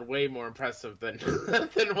it sound way more impressive than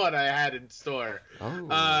than what I had in store. Oh.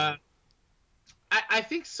 I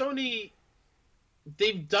think Sony,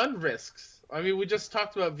 they've done risks. I mean, we just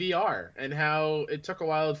talked about VR and how it took a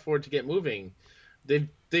while for it to get moving. They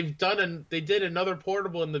did another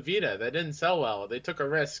portable in the Vita that didn't sell well. They took a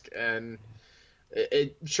risk, and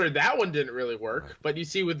sure, that one didn't really work. But you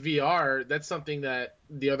see, with VR, that's something that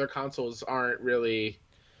the other consoles aren't really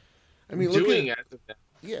doing at the time.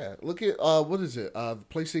 Yeah, look at what is it? The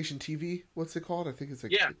PlayStation TV. What's it called? I think it's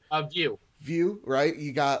like View. View, right?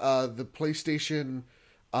 You got the PlayStation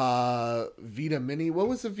Vita Mini. What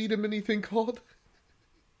was the Vita Mini thing called?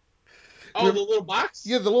 Oh, the little box?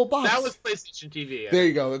 Yeah, the little box. That was PlayStation TV. There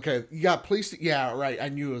you go. Okay, you got PlayStation. Yeah, right. I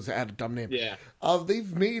knew it had a dumb name. Yeah.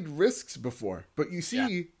 They've made risks before, but you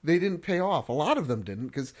see, they didn't pay off. A lot of them didn't,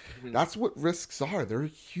 because that's what risks are. They're a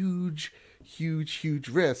huge, huge, huge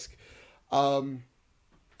risk.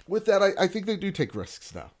 With that, I think they do take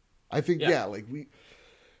risks now. I think like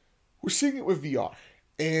we're seeing it with VR,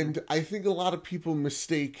 and I think a lot of people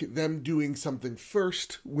mistake them doing something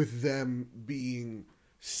first with them being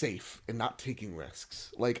safe and not taking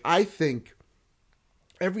risks. Like, I think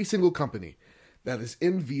every single company that is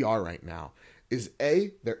in VR right now is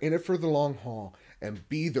A, they're in it for the long haul, and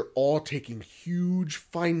B, they're all taking huge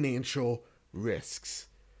financial risks.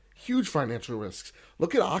 Huge financial risks.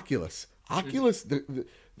 Look at Oculus. Oculus,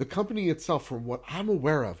 the company itself, from what I'm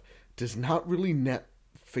aware of, does not really net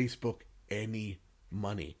Facebook any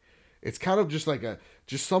money. It's kind of just like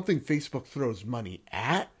just something Facebook throws money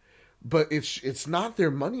at, but it's not their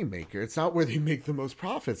money maker. It's not where they make the most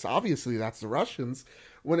profits. Obviously, that's the Russians.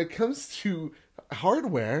 When it comes to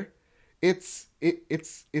hardware, it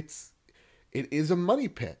is a money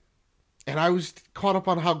pit. And I was caught up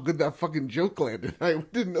on how good that fucking joke landed. I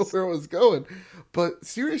didn't know where it was going. But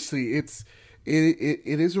seriously, it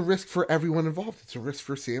is a risk for everyone involved. It's a risk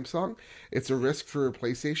for Samsung. It's a risk for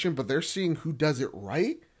PlayStation. But they're seeing who does it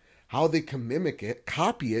right, how they can mimic it,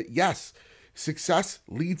 copy it. Yes, success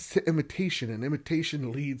leads to imitation, and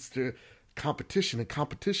imitation leads to competition, and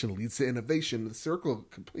competition leads to innovation. The circle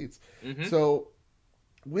completes. So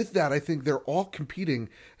with that, I think they're all competing.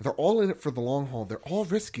 They're all in it for the long haul. They're all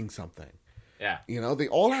risking something. Yeah. They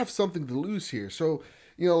all have something to lose here. So,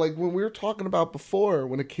 like when we were talking about before,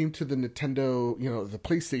 when it came to the Nintendo, the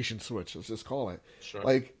PlayStation Switch, let's just call it. Sure.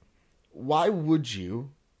 Like, why would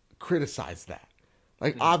you criticize that?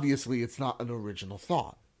 Like, obviously, it's not an original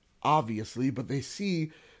thought. Obviously, but they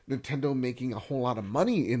see Nintendo making a whole lot of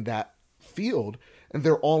money in that field, and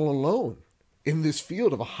they're all alone in this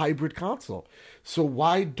field of a hybrid console. So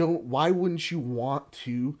why wouldn't you want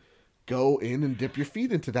to go in and dip your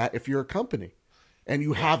feet into that if you're a company and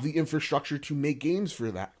you have the infrastructure to make games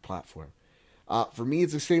for that platform? For me,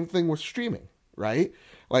 it's the same thing with streaming, right?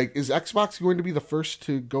 Like, is Xbox going to be the first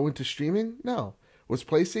to go into streaming? No. Was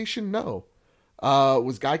PlayStation? No.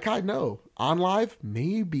 Was Gaikai? No. OnLive?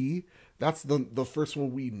 Maybe. That's the first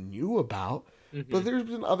one we knew about, but there's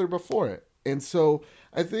been other before it. And so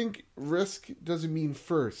I think risk doesn't mean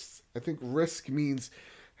first. I think risk means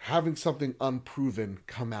having something unproven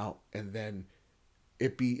come out and then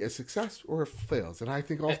it be a success or it fails. And I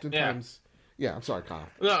think oftentimes, I'm sorry, Kyle.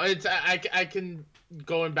 No, it's I can,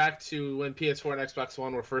 going back to when PS4 and Xbox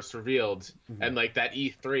One were first revealed, and like that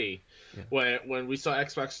E3, when we saw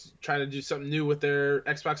Xbox trying to do something new with their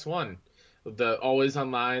Xbox One. The always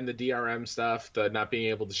online, the DRM stuff, the not being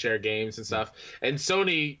able to share games and stuff, and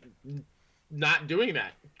Sony not doing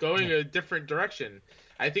that, going a different direction.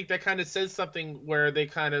 I think that kind of says something where they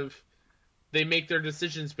make their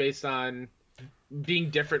decisions based on being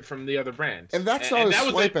different from the other brands. And that's not a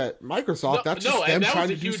swipe at Microsoft. That's just them trying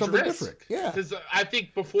to do something different. Yeah. Because I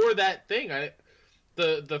think before that thing,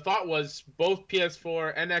 the thought was both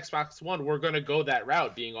PS4 and Xbox One were going to go that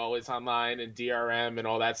route, being always online and DRM and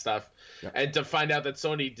all that stuff. Yeah. And to find out that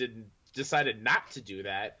Sony decided not to do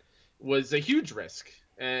that was a huge risk.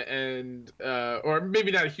 And or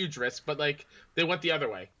maybe not a huge risk, but like they went the other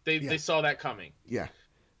way. They saw that coming. Yeah,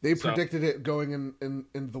 they predicted it going in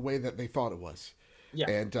the way that they thought it was. Yeah.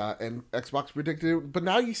 And Xbox predicted it, but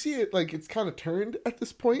now you see it like it's kind of turned at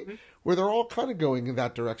this point where they're all kind of going in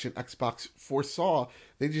that direction. Xbox foresaw,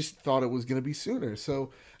 they just thought it was going to be sooner.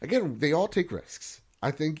 So again, they all take risks.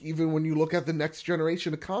 I think even when you look at the next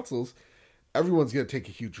generation of consoles, everyone's going to take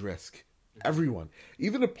a huge risk. Everyone,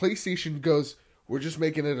 even if PlayStation goes, we're just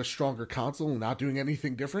making it a stronger console and not doing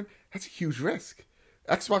anything different, that's a huge risk.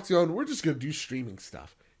 Xbox going, we're just going to do streaming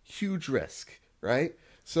stuff. Huge risk, right?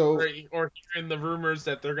 So, or hearing the rumors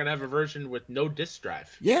that they're gonna have a version with no disk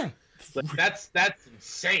drive. Yeah, like, that's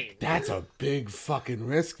insane. That's a big fucking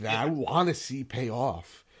risk that I want to see pay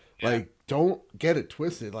off. Yeah. Like, don't get it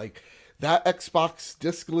twisted. Like that Xbox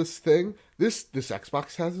diskless thing. This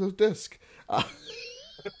Xbox has no disc.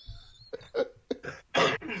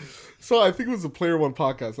 So I think it was a Player One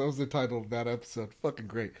podcast. That was the title of that episode. Fucking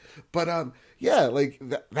great. But yeah, like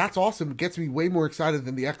that's awesome. It gets me way more excited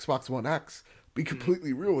than the Xbox One X. Be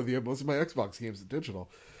completely real with you. Most of my Xbox games are digital.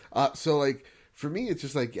 So like for me, it's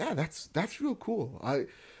just like, yeah, that's real cool.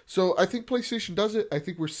 So I think PlayStation does it. I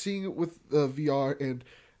think we're seeing it with VR. And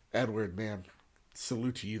Edward, man,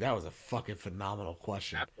 salute to you. That was a fucking phenomenal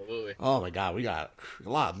question. Absolutely. Oh my God, we got a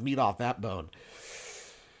lot of meat off that bone.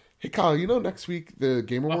 Hey Kyle, you know next week the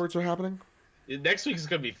Game Awards are happening? Next week is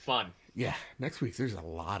going to be fun. Yeah, next week there's a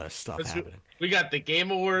lot of stuff happening. We got the Game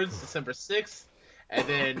Awards December 6th. And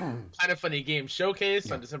then Kind of Funny Game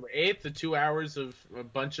Showcase on December 8th, the 2 hours of a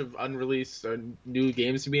bunch of unreleased new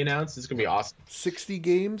games to be announced. It's going to be awesome. 60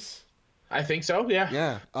 games? I think so, yeah.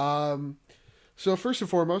 Yeah. So first and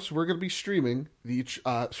foremost, we're going to be streaming the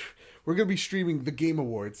Game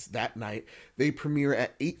Awards that night. They premiere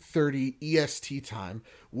at 8:30 EST time.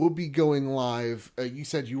 We'll be going live. You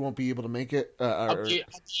said you won't be able to make it? I'll be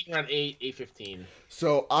around 8:15.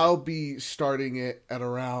 So I'll be starting it at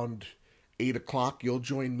around 8 o'clock. You'll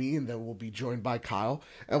join me, and then we'll be joined by Kyle.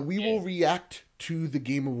 And we will react to the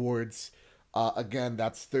Game Awards. Again,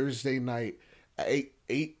 that's Thursday night at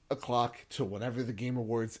 8 o'clock to whenever the Game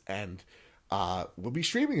Awards end. We'll be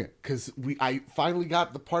streaming it because I finally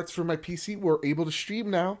got the parts for my PC. We're able to stream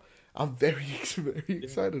now. I'm very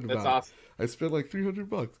excited about it. Awesome. I spent like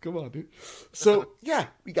 $300. Come on, dude. So yeah,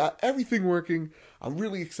 we got everything working. I'm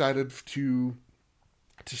really excited to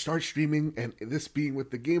start streaming, and this being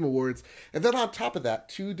with the Game Awards. And then on top of that,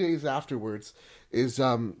 2 days afterwards is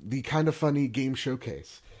the Kind of Funny Game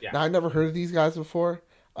Showcase. Yeah. Now, I never heard of these guys before.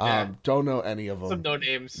 Don't know any of them. Some no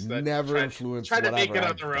names. Never influenced. Try to make it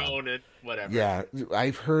on their own and whatever. Yeah,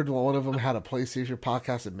 I've heard one of them had a PlayStation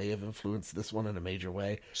podcast that may have influenced this one in a major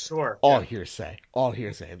way. Sure. All hearsay.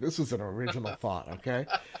 This was an original thought, okay?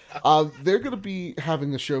 They're going to be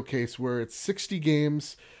having a showcase where it's 60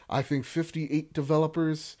 games. I think 58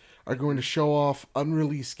 developers are going to show off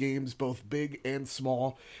unreleased games, both big and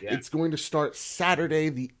small. Yeah. It's going to start Saturday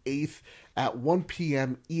the 8th at 1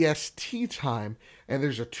 p.m. EST time, and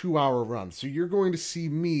there's a 2-hour run. So you're going to see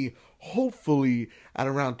me, hopefully, at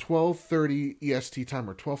around 12:30 EST time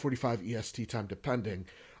or 12:45 EST time, depending.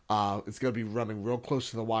 It's going to be running real close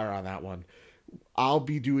to the wire on that one. I'll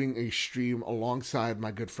be doing a stream alongside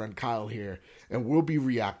my good friend Kyle here, and we'll be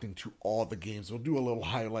reacting to all the games. We'll do a little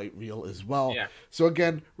highlight reel as well. Yeah. So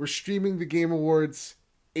again, we're streaming the Game Awards,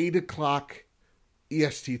 8 o'clock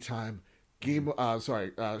EST time.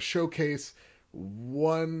 Showcase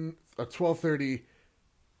 12:30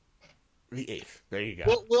 the 8th. There you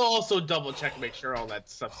go. We'll also double check and make sure all that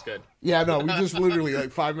stuff's good. Yeah, no, we just literally like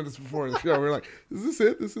 5 minutes before the show, we're like, is this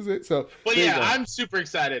it? This is it. So, but yeah, I'm super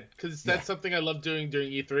excited because that's something I love doing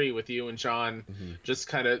during E3 with you and Sean, just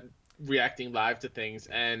kind of reacting live to things.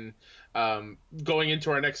 And going into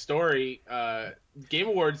our next story, Game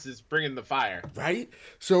Awards is bringing the fire. Right?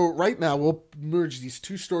 So right now, we'll merge these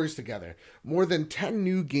two stories together. More than 10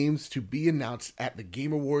 new games to be announced at the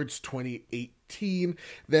Game Awards 2018.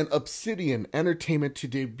 Then Obsidian Entertainment to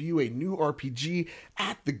debut a new RPG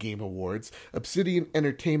at the Game Awards. Obsidian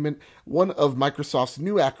Entertainment, one of Microsoft's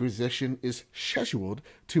new acquisition, is scheduled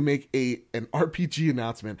to make an RPG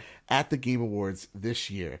announcement at the Game Awards this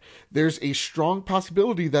year. There's a strong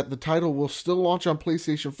possibility that the title will still launch on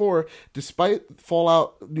PlayStation 4, despite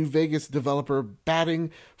Fallout New Vegas developer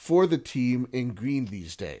batting for the team in green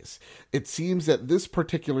these days. It seems that this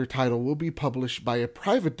particular title will be published by a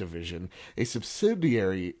private division, a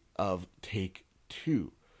subsidiary of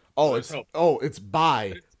Take-Two. It's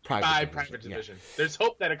by private division. Yeah. There's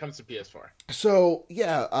hope that it comes to PS4. So,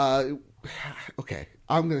 okay,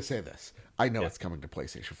 I'm going to say this. I know it's coming to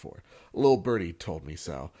PlayStation 4. Little Birdie told me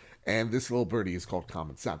so. And this little birdie is called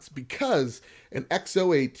Common Sense. Because in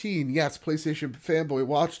XO18, yes, PlayStation Fanboy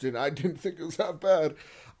watched it. I didn't think it was that bad.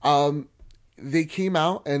 They came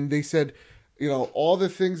out and they said, all the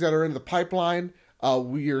things that are in the pipeline,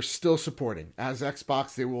 we are still supporting. As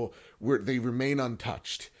Xbox, they remain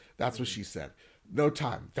untouched. That's what she said. No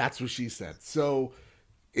time. That's what she said. So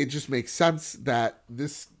it just makes sense that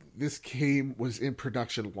this game was in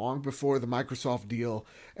production long before the Microsoft deal,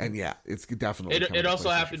 and yeah, it's definitely. It also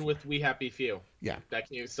happened with We Happy Few. Yeah, that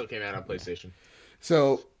game still came out on PlayStation.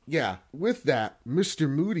 So yeah, with that, Mr.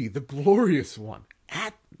 Moody, the glorious one,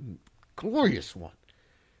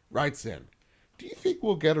 writes in, do you think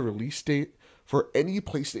we'll get a release date for any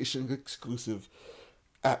PlayStation exclusive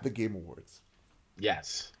at the Game Awards?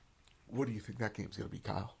 Yes. What do you think that game's going to be,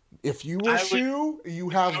 Kyle? If you were Shu, you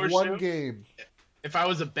have one game. If I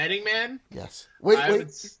was a betting man? Yes. Wait.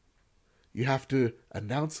 You have to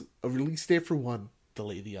announce a release date for one,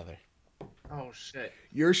 delay the other. Oh, shit.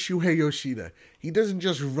 You're Shuhei Yoshida. He doesn't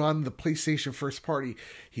just run the PlayStation first party.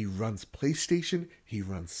 He runs PlayStation. He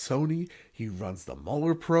runs Sony. He runs the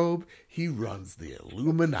Mueller probe. He runs the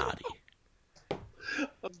Illuminati.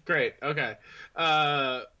 That's great. Okay.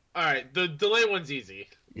 All right. The delay one's easy.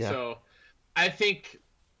 Yeah. So I think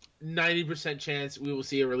 90% chance we will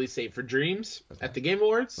see a release date for Dreams at the Game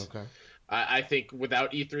Awards. Okay. I think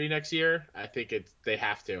without E3 next year, I think they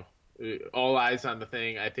have to. All eyes on the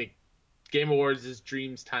thing. I think Game Awards is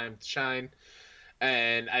Dreams' time to shine.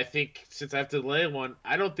 And I think since I have to delay one,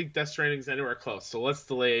 I don't think Death Stranding's anywhere close. So let's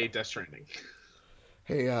delay Death Stranding.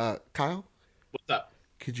 Hey, Kyle? What's up?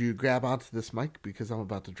 Could you grab onto this mic? Because I'm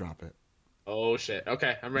about to drop it. Oh, shit.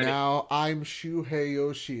 Okay, I'm ready. Now I'm Shuhei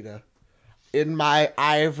Yoshida in my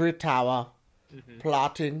ivory tower,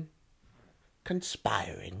 plotting,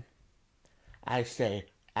 conspiring. I say,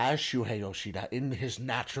 as Shuhei Yoshida, in his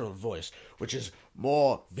natural voice, which is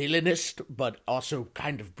more villainous, but also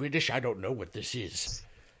kind of British. I don't know what this is.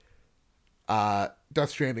 Death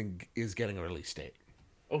Stranding is getting a release date.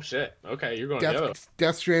 Oh, shit. Okay, you're going the other way.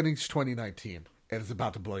 Death Stranding's 2019, and it's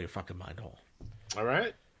about to blow your fucking mind hole. All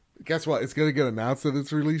right. Guess what? It's going to get announced that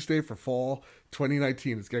its release date for fall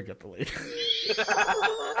 2019. It's going to get delayed.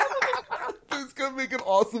 It's going to make an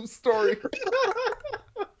awesome story.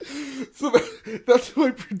 So that's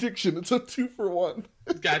my prediction. It's a 2-for-1.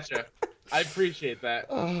 Gotcha. I appreciate that.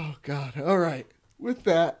 Oh, God. All right. With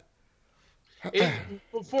that.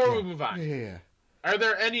 Before we move on. Yeah. Are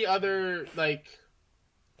there any other,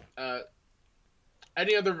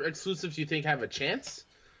 any other exclusives you think have a chance?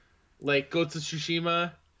 Like Ghost of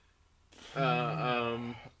Tsushima?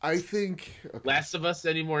 I think... Okay. Last of Us,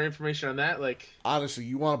 any more information on that? Honestly,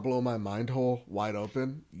 you want to blow my mind hole wide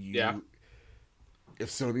open? Yeah. If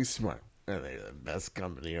Sony's smart, and they're the best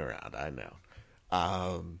company around, I know.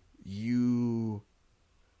 I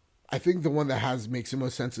think the one that makes the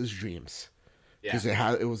most sense is Dreams, because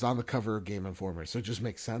it was on the cover of Game Informer, so it just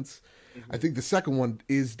makes sense. Mm-hmm. I think the second one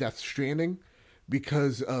is Death Stranding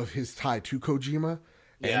because of his tie to Kojima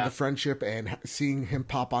and the friendship, and seeing him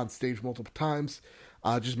pop on stage multiple times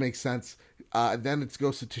just makes sense. Then it's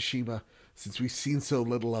Ghost of Tsushima, since we've seen so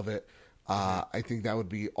little of it. I think that would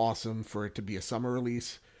be awesome for it to be a summer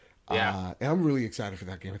release. And I'm really excited for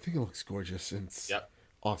that game. I think it looks gorgeous and it's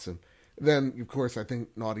awesome. Then, of course, I think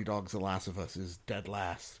Naughty Dog's The Last of Us is dead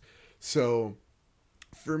last. So,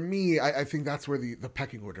 for me, I think that's where the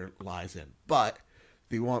pecking order lies in. But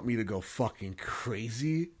they want me to go fucking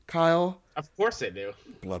crazy, Kyle. Of course they do.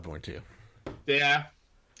 Bloodborne 2. Yeah.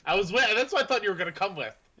 That's what I thought you were going to come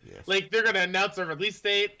with. Yes. They're going to announce a release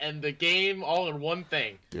date and the game all in one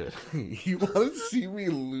thing. Dude, you want to see me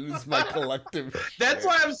lose my collective That's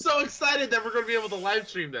why I'm so excited that we're going to be able to live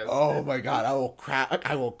stream this. Oh my god, I will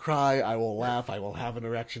cry, I will laugh, I will have an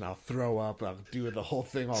erection, I'll throw up, I'll do the whole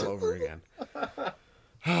thing all over again.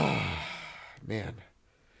 Man.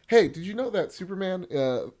 Hey, did you know that Superman,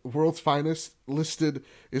 World's Finest listed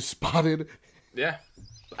is spotted? Yeah,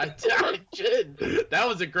 I did. That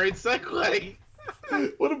was a great segue.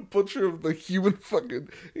 What a butcher of the human fucking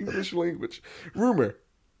English language. Rumor.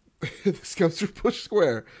 This comes from Push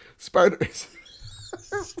Square. Spider-Man.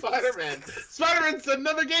 Spider-Man's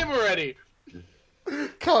another game already.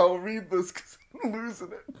 Kyle, read this because I'm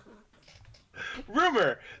losing it.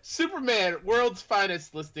 Rumor. Superman World's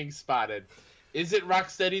Finest listing spotted. Is it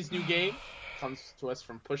Rocksteady's new game? Comes to us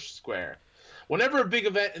from Push Square. Whenever a big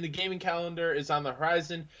event in the gaming calendar is on the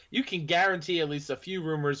horizon, you can guarantee at least a few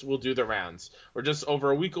rumors will do the rounds. We're just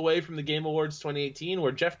over a week away from the Game Awards 2018,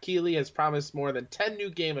 where Jeff Keighley has promised more than 10 new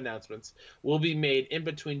game announcements will be made in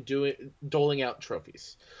between doling out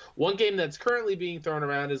trophies. One game that's currently being thrown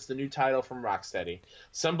around is the new title from Rocksteady.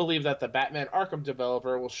 Some believe that the Batman Arkham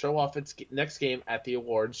developer will show off its next game at the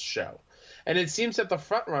awards show. And it seems that the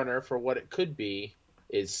frontrunner for what it could be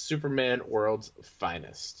is Superman World's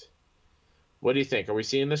Finest. What do you think? Are we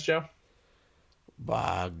seeing this, Joe?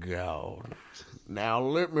 By God. Now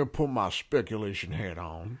let me put my speculation hat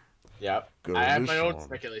on. Yep. I have my own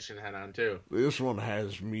speculation hat on too. This one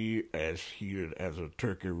has me as heated as a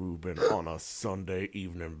turkey Reuben on a Sunday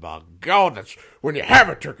evening. By God, that's when you have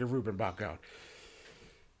a turkey Reuben. By God,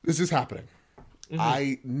 this is happening. Mm-hmm.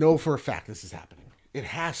 I know for a fact this is happening. It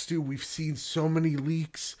has to. We've seen so many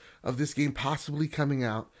leaks of this game possibly coming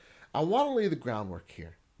out. I want to lay the groundwork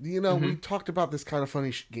here. You know, we talked about this kind of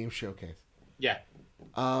funny game showcase. Yeah.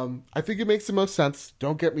 I think it makes the most sense.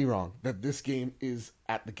 Don't get me wrong, that this game is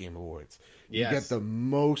at the Game Awards. You get the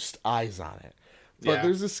most eyes on it. But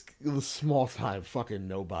there's this small time fucking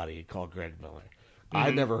nobody called Greg Miller.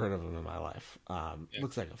 I never heard of him in my life.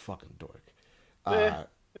 Looks like a fucking dork. A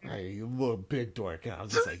little big dork. And I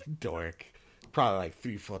was just like, dork. Probably like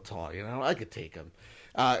 3 foot tall, you know? I could take him.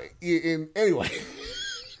 Anyway,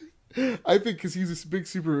 I think because he's a big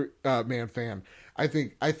Superman fan, I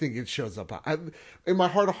think it shows up. In my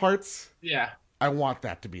heart of hearts, I want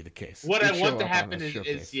that to be the case. What I want to happen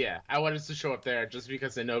is I want it to show up there just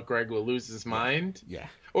because I know Greg will lose his mind. Yeah.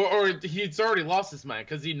 Or he's already lost his mind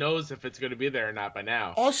because he knows if it's going to be there or not by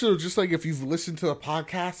now. Also, just like if you've listened to the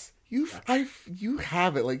podcast, you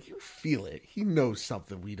have it, like you feel it. He knows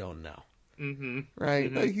something we don't know. Mm-hmm. Right?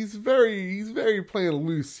 Mm-hmm. Like he's very playing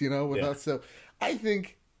loose, you know, with us. So I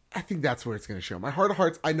think that's where it's going to show. My heart of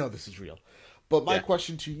hearts, I know this is real. But my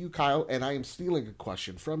question to you, Kyle, and I am stealing a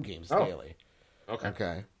question from Games Daily.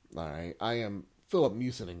 Okay. All right. I am Philip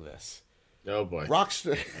Musening this. Oh, boy.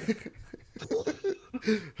 Rockstar.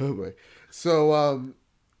 Oh, boy. So,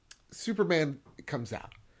 Superman comes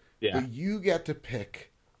out. Yeah. But you get to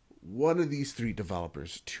pick one of these 3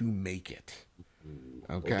 developers to make it.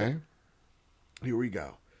 Okay? Here we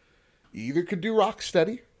go. You either could do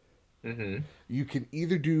Rocksteady. Mm-hmm. You can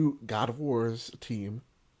either do God of War's team,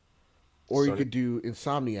 or you could do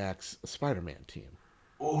Insomniac's Spider-Man team.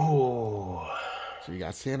 Oh. So you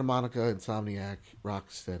got Santa Monica, Insomniac,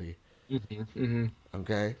 Rocksteady.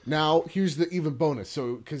 Okay. Now here's the even bonus.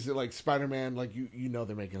 So because like Spider-Man, like you know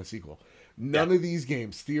they're making a sequel. None of these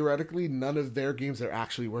games, theoretically, none of their games they're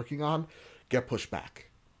actually working on get pushed back.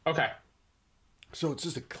 Okay. So it's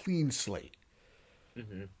just a clean slate.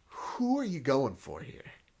 Who are you going for here?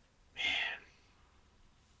 Man.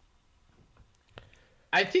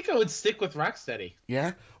 I think I would stick with Rocksteady.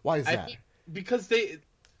 Yeah? Why is that? Because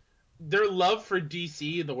their love for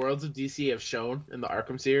DC, the worlds of DC, have shown in the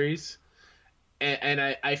Arkham series. And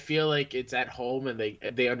I feel like it's at home and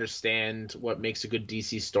they understand what makes a good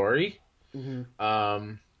DC story.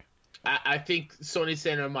 I think Sony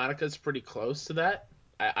Santa Monica is pretty close to that.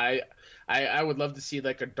 I would love to see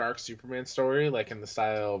like a dark Superman story, like in the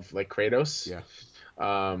style of like Kratos. Yeah.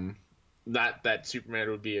 Not that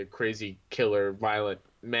Superman would be a crazy killer, violent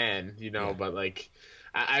man, you know, but like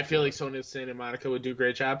I feel like Sony Santa Monica would do a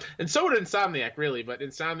great job, and so would Insomniac, really. But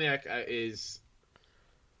Insomniac is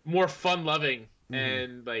more fun-loving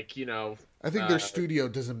and like I think their studio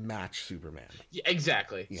doesn't match Superman. Yeah,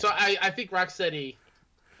 exactly. Yeah. So I think Rocksteady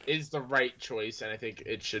is the right choice, and I think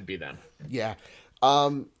it should be them. Yeah.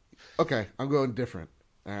 Okay, I'm going different.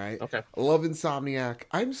 All right. Okay. I love Insomniac.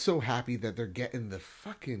 I'm so happy that they're getting the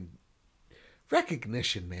fucking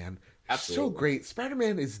recognition, man. Absolutely. So great.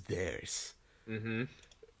 Spider-Man is theirs.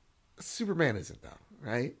 Superman isn't, though,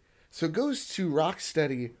 right? So it goes to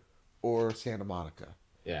Rocksteady or Santa Monica.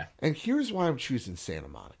 Yeah. And here's why I'm choosing Santa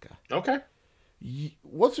Monica. Okay.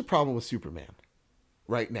 What's the problem with Superman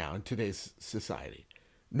right now in today's society?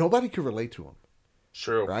 Nobody can relate to him.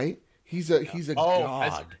 True. Right? He's a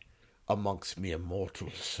god amongst mere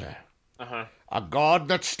mortals, sir. A god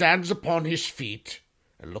that stands upon his feet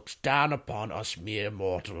and looks down upon us mere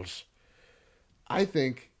mortals. I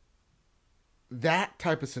think that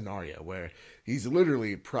type of scenario where he's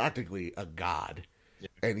literally practically a god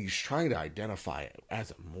and he's trying to identify it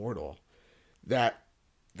as a mortal, that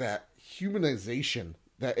humanization,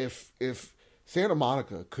 that if Santa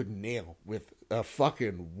Monica could nail with a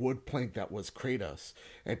fucking wood plank that was Kratos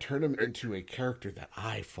and turn him into a character that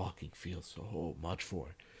I fucking feel so much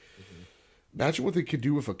for. Imagine what they could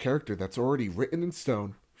do with a character that's already written in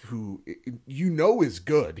stone, who is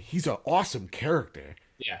good. He's an awesome character.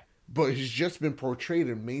 Yeah. But has just been portrayed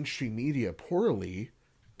in mainstream media poorly,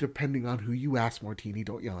 depending on who you ask, Martini.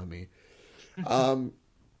 Don't yell at me.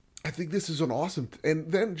 I think this is an awesome... And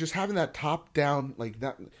then just having that top-down, like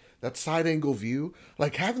that side-angle view,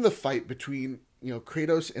 like having the fight between,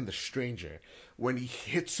 Kratos and the Stranger, when he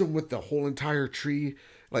hits him with the whole entire tree,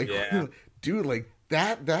 like, dude, like,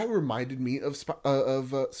 that reminded me of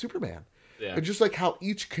Superman. Yeah. And just like how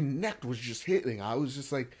each connect was just hitting, I was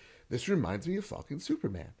just like, this reminds me of fucking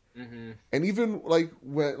Superman. And even like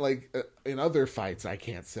when in other fights, I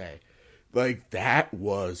can't say, Like, that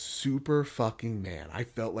was super fucking man. I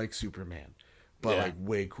felt like Superman, but like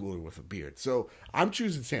way cooler with a beard. So I'm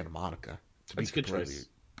choosing Santa Monica to be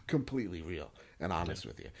completely real and honest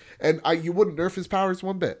with you. And you wouldn't nerf his powers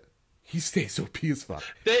one bit. He stays OP as fuck.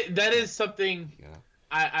 That is something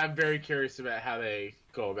I'm very curious about how they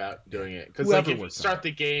go about doing it. Because like if you start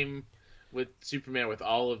the game with Superman with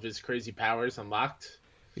all of his crazy powers unlocked,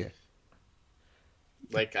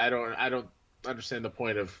 like I don't understand the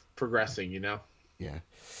point of progressing, you know? Yeah.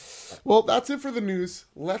 Well, that's it for the news.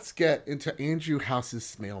 Let's get into Andrew House's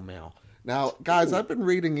snail mail. Now, guys, I've been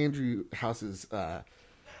reading Andrew House's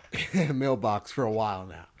mailbox for a while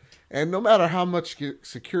now. And no matter how much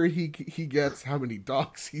security he gets, how many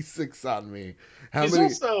dogs he sicks on me,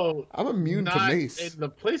 I'm immune to Mace. In the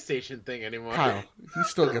PlayStation thing anymore. Kyle, he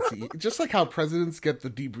still gets to eat. Just like how presidents get the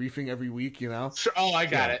debriefing every week, you know? Sure. Oh, I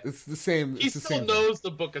got it. It's the same. He still knows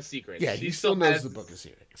the Book of Secrets. Yeah, he still knows the Book of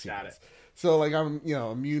Secrets. Got it. So, like, I'm,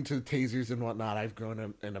 immune to tasers and whatnot. I've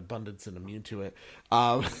grown in abundance and immune to it.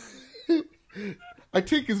 I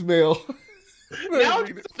take his mail. Now I'm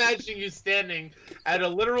just imagining you standing at a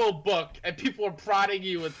literal book and people are prodding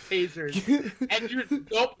you with tasers and you're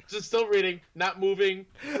just still reading, not moving.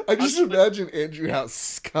 I just imagine Andrew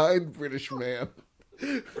House, kind British man,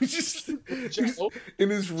 just in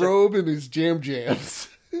his robe and his jams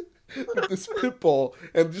with this pit bull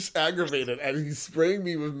and just aggravated, and he's spraying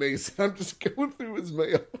me with mace and I'm just going through his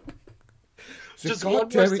mail. Just God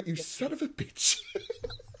damn it, you son of a bitch.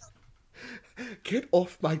 Get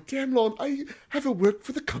off my damn lawn. I haven't worked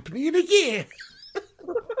for the company in a year.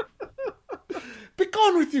 Be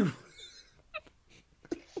gone with you.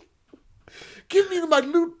 Give me my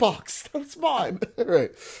loot box. That's mine. All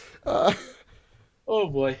right. Oh,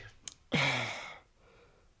 boy.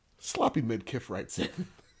 Sloppy Midkiff writes in.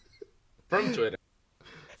 From Twitter.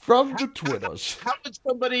 From the Twitters. How did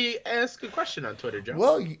somebody ask a question on Twitter, Joe?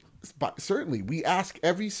 Well, certainly. We ask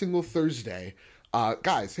every single Thursday.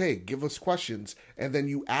 Guys, hey, give us questions, and then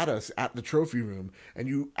you add us at the trophy room, and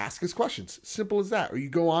you ask us questions. Simple as that. Or you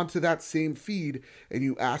go on to that same feed, and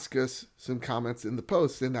you ask us some comments in the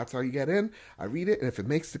post, and that's how you get in. I read it, and if it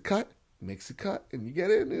makes the cut, and you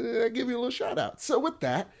get in, and I give you a little shout out. So with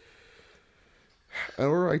that,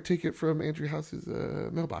 or I take it from Andrew House's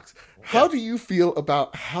mailbox. How do you feel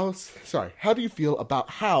about how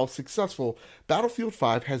successful Battlefield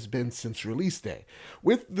 5 has been since release day?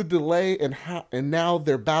 With the delay and now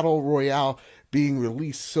their Battle Royale being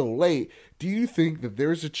released so late, do you think that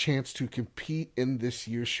there's a chance to compete in this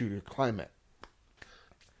year's shooter climate?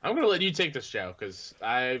 I'm going to let you take this, Joe, because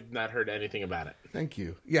I've not heard anything about it. Thank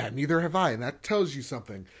you. Yeah, neither have I, and that tells you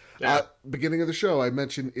something. Yeah. Beginning of the show, I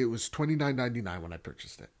mentioned it was $29.99 when I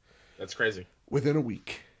purchased it. That's crazy. Within a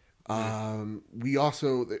week. We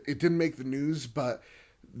also, it didn't make the news, but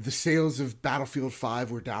the sales of Battlefield 5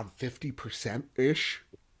 were down 50%-ish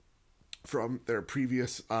from their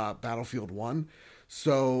previous Battlefield 1.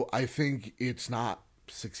 So I think it's not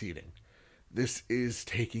succeeding. This is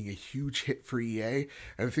taking a huge hit for EA,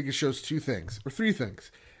 and I think it shows three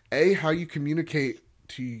things. A, how you communicate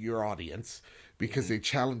to your audience, because they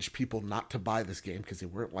challenged people not to buy this game because they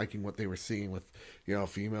weren't liking what they were seeing with,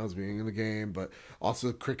 females being in the game, but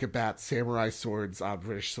also cricket bats, samurai swords on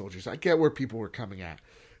British soldiers. I get where people were coming at.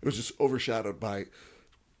 It was just overshadowed by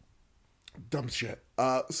dumb shit.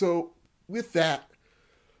 So with that,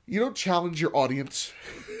 you don't challenge your audience.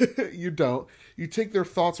 You don't. You take their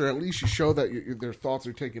thoughts, or at least you show that their thoughts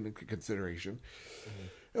are taken into consideration.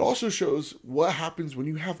 It also shows what happens when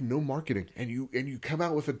you have no marketing and you come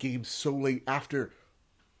out with a game so late after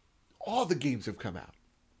all the games have come out.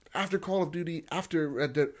 After Call of Duty, after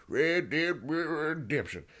Red Dead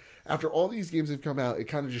Redemption. After all these games have come out, it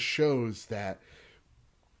kind of just shows that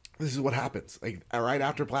this is what happens. Like right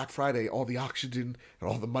after Black Friday, all the oxygen and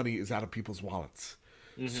all the money is out of people's wallets.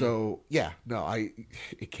 So, yeah, no,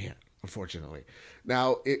 it can't. Unfortunately.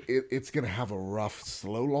 Now, it's going to have a rough,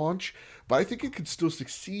 slow launch, but I think it could still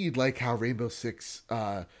succeed like how Rainbow Six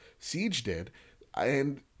Siege did.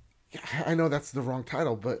 And I know that's the wrong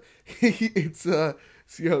title, but it's,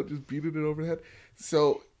 see how just beating it over the head?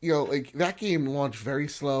 So, like that game launched very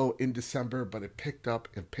slow in December, but it picked up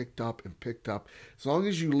and picked up and picked up. As long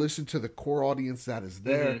as you listen to the core audience that is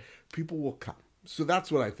there, people will come. So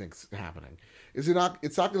that's what I think's happening. It's not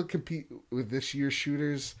going to compete with this year's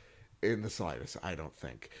shooters in the slightest, I don't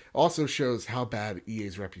think. Also shows how bad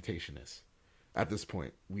EA's reputation is. At this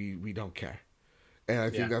point, we don't care. And I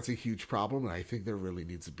think that's a huge problem, and I think there really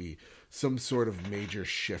needs to be some sort of major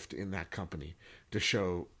shift in that company to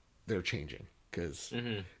show they're changing. Because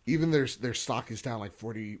even their stock is down like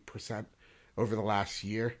 40%, over the last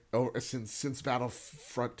year. Since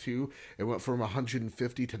Battlefront 2, it went from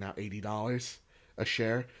 $150 to now $80 a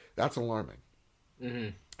share. That's alarming. Mm-hmm.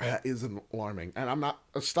 That is alarming. And I'm not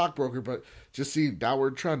a stockbroker, but just see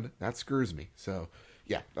downward trend, that screws me. So,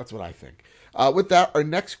 yeah, that's what I think. With that, our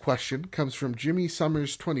next question comes from Jimmy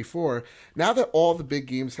Summers 24. Now that all the big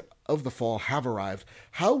games of the fall have arrived,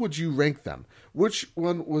 how would you rank them? Which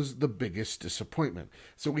one was the biggest disappointment?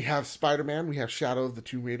 So we have Spider-Man, we have Shadow of the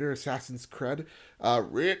Tomb Raider, Assassin's Creed, Call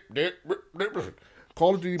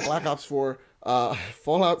of Duty Black Ops 4,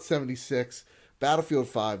 Fallout 76, Battlefield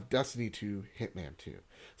 5, Destiny 2, Hitman 2.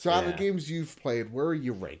 So out of the games you've played, where are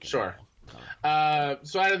you ranking? Sure.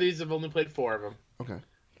 So out of these, I've only played 4 of them. Okay.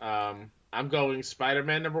 I'm going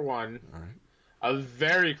Spider-Man number 1. All right. A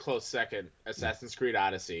very close second, Assassin's Creed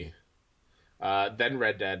Odyssey. Then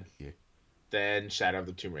Red Dead. Yeah. Then Shadow of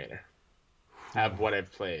the Tomb Raider. Of what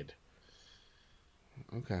I've played.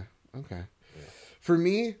 Okay. Yeah. For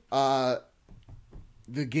me, the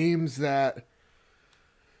games that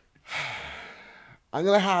I'm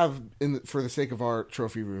gonna have for the sake of our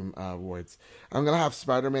trophy room awards, I'm gonna have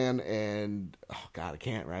Spider-Man and I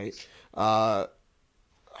can't, right?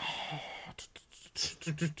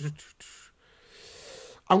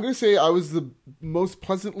 I'm gonna say I was the most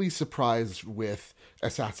pleasantly surprised with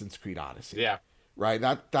Assassin's Creed Odyssey. Yeah. Right.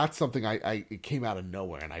 That's something it came out of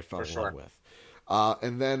nowhere and I fell in love with.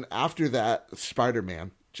 And then after that,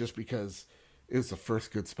 Spider-Man, just because it was the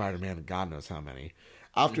first good Spider-Man and God knows how many.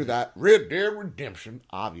 After that, Red Dead Redemption,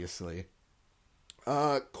 obviously.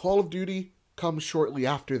 Call of Duty comes shortly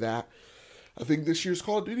after that. I think this year's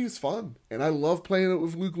Call of Duty is fun. And I love playing it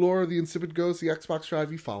with Luke Laura, the Insipid Ghost, the Xbox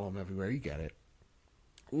Drive. You follow him everywhere. You get it.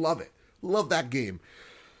 Love it. Love that game.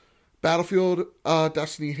 Battlefield,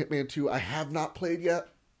 Destiny, Hitman 2, I have not played yet.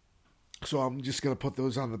 So I'm just going to put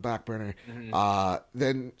those on the back burner. Mm-hmm.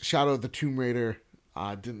 Then Shadow of the Tomb Raider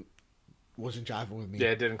wasn't jiving with me. Yeah,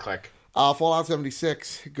 it didn't click. Fallout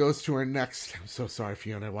 76 goes to our next. I'm so sorry,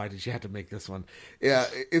 Fiona. Why did you have to make this one? Yeah,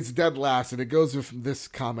 it's dead last, and it goes with this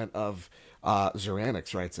comment of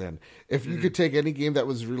Zeranix writes in. If you could take any game that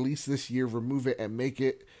was released this year, remove it, and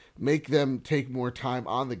make them take more time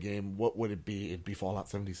on the game, what would it be? It'd be Fallout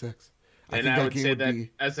 76. And I would say that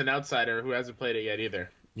as an outsider who hasn't played it yet either.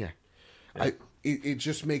 Yeah. It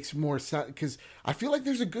just makes more sense because I feel like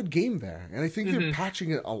there's a good game there, and I think they're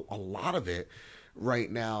patching it a lot of it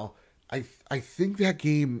right now. I think that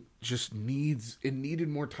game just needed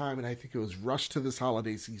more time, and I think it was rushed to this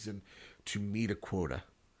holiday season to meet a quota.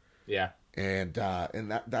 Yeah. And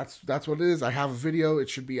that's what it is. I have a video. It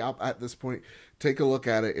should be out at this point. Take a look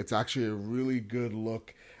at it. It's actually a really good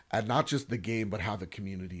look at not just the game, but how the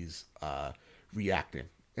community's reacting,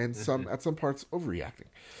 and at some parts overreacting.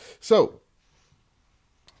 So,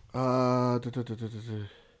 and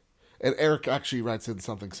Eric actually writes in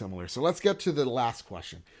something similar. So let's get to the last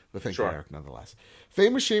question. But thank you, Eric, nonetheless.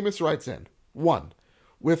 Famous Seamus writes in, 1,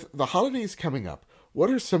 with the holidays coming up, what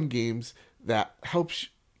are some games that helps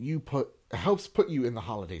put you in the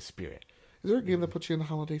holiday spirit? Is there a game that puts you in the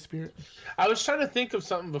holiday spirit? I was trying to think of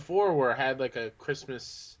something before where I had like a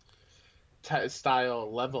Christmas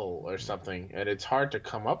style level or something, and it's hard to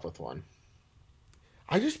come up with one.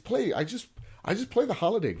 I just play the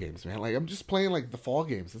holiday games, man. Like I'm just playing like the fall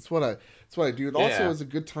games. That's what I do. It also is a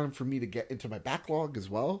good time for me to get into my backlog as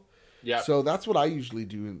well. Yeah. So that's what I usually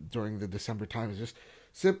do during the December time is just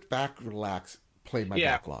sit back, relax, play my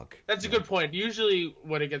backlog. That's a good point. Usually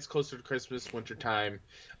when it gets closer to Christmas, winter time,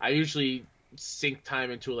 I usually sink time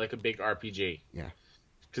into like a big RPG. Yeah.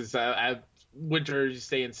 Because winter, you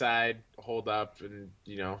stay inside, hold up, and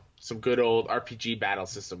some good old RPG battle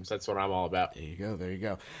systems. That's what I'm all about. There you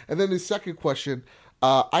go. And then the second question,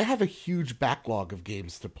 I have a huge backlog of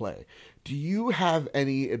games to play. Do you have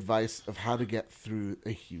any advice of how to get through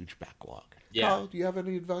a huge backlog? Yeah. Kyle, do you have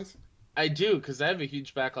any advice? I do, because I have a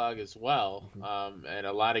huge backlog as well, and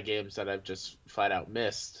a lot of games that I've just flat out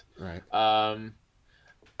missed. Right.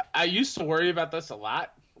 I used to worry about this a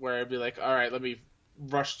lot, where I'd be like, all right, let me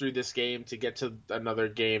rush through this game to get to another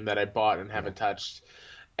game that I bought and haven't touched.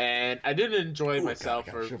 And I didn't enjoy myself.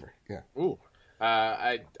 I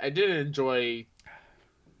didn't enjoy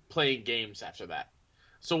playing games after that.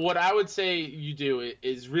 So what I would say you do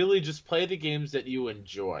is really just play the games that you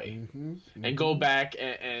enjoy, and go back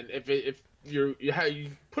and if you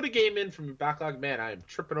put a game in from your backlog. Man, I am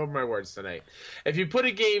tripping over my words tonight. If you put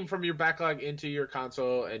a game from your backlog into your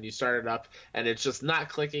console and you start it up and it's just not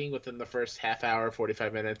clicking within the first half hour,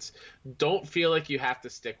 45 minutes, don't feel like you have to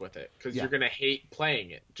stick with it because you're gonna hate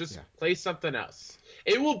playing it. Just play something else.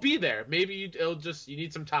 It will be there. Maybe you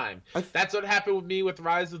need some time. That's what happened with me with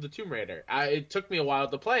Rise of the Tomb Raider. It took me a while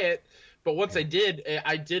to play it, but once I did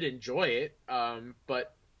enjoy it.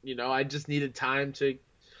 But I just needed time to.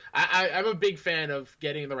 I'm a big fan of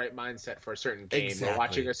getting the right mindset for a certain game or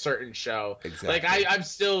watching a certain show. Like I'm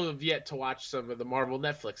still yet to watch some of the Marvel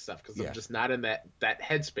Netflix stuff because I'm just not in that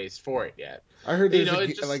headspace for it yet. I heard there's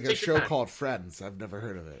a show called Friends. I've never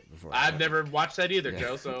heard of it before. I've never watched that either,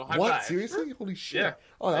 Joe. So what? Seriously? Holy shit! Yeah.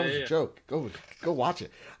 Oh, that was a joke. Go watch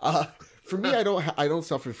it. For me, I don't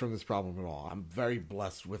suffer from this problem at all. I'm very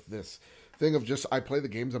blessed with this thing of just I play the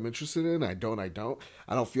games I'm interested in. I don't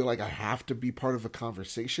feel like I have to be part of a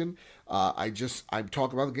conversation. I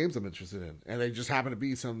talk about the games I'm interested in, and they just happen to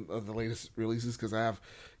be some of the latest releases because I have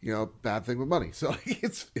bad thing with money, so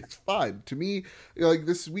it's fine to me. Like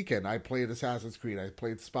this weekend I played Assassin's Creed, I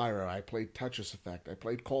played Spyro, I played Tetris Effect, I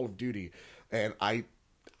played Call of Duty, and I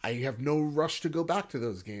have no rush to go back to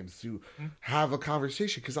those games to have a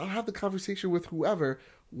conversation because I'll have the conversation with whoever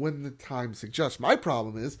when the time suggests. My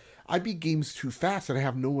problem is I beat games too fast and I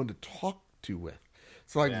have no one to talk to with.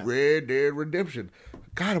 It's like Red Dead Redemption.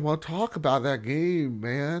 God, I want to talk about that game,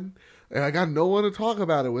 man. And I got no one to talk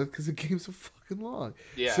about it with because the game's so fucking long.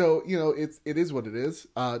 Yeah. So, it is what it is.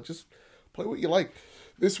 Just play what you like.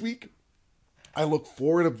 This week, I look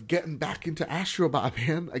forward to getting back into Astrobot,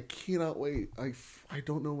 man. I cannot wait. I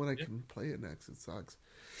don't know when I can play it next. It sucks.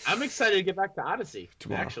 I'm excited to get back to Odyssey,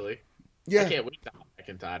 actually. Yeah. I can't wait to get back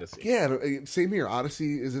into Odyssey. Yeah, same here.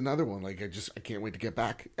 Odyssey is another one. Like, I can't wait to get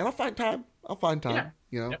back. And I'll find time.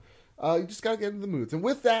 You just got to get into the moods. And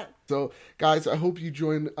with that, so, guys, I hope you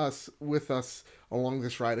join us with us along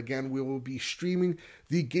this ride. Again, we will be streaming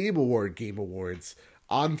the Game Awards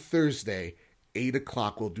on Thursday, 8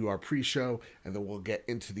 o'clock. We'll do our pre-show, and then we'll get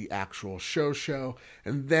into the actual show.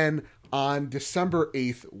 And then on December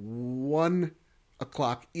 8th, 1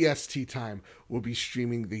 o'clock EST time, we'll be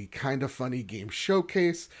streaming the Kinda Funny Game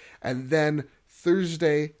Showcase. And then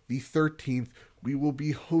Thursday, the 13th, we will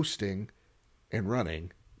be hosting and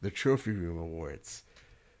running the Trophy Room Awards.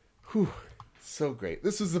 Whew, so great.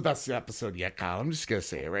 This was the best episode yet, Kyle. I'm just going to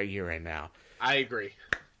say it right here, right now. I agree.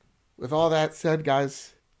 With all that said,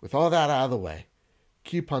 guys, with all that out of the way,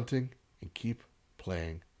 keep hunting and keep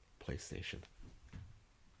playing PlayStation.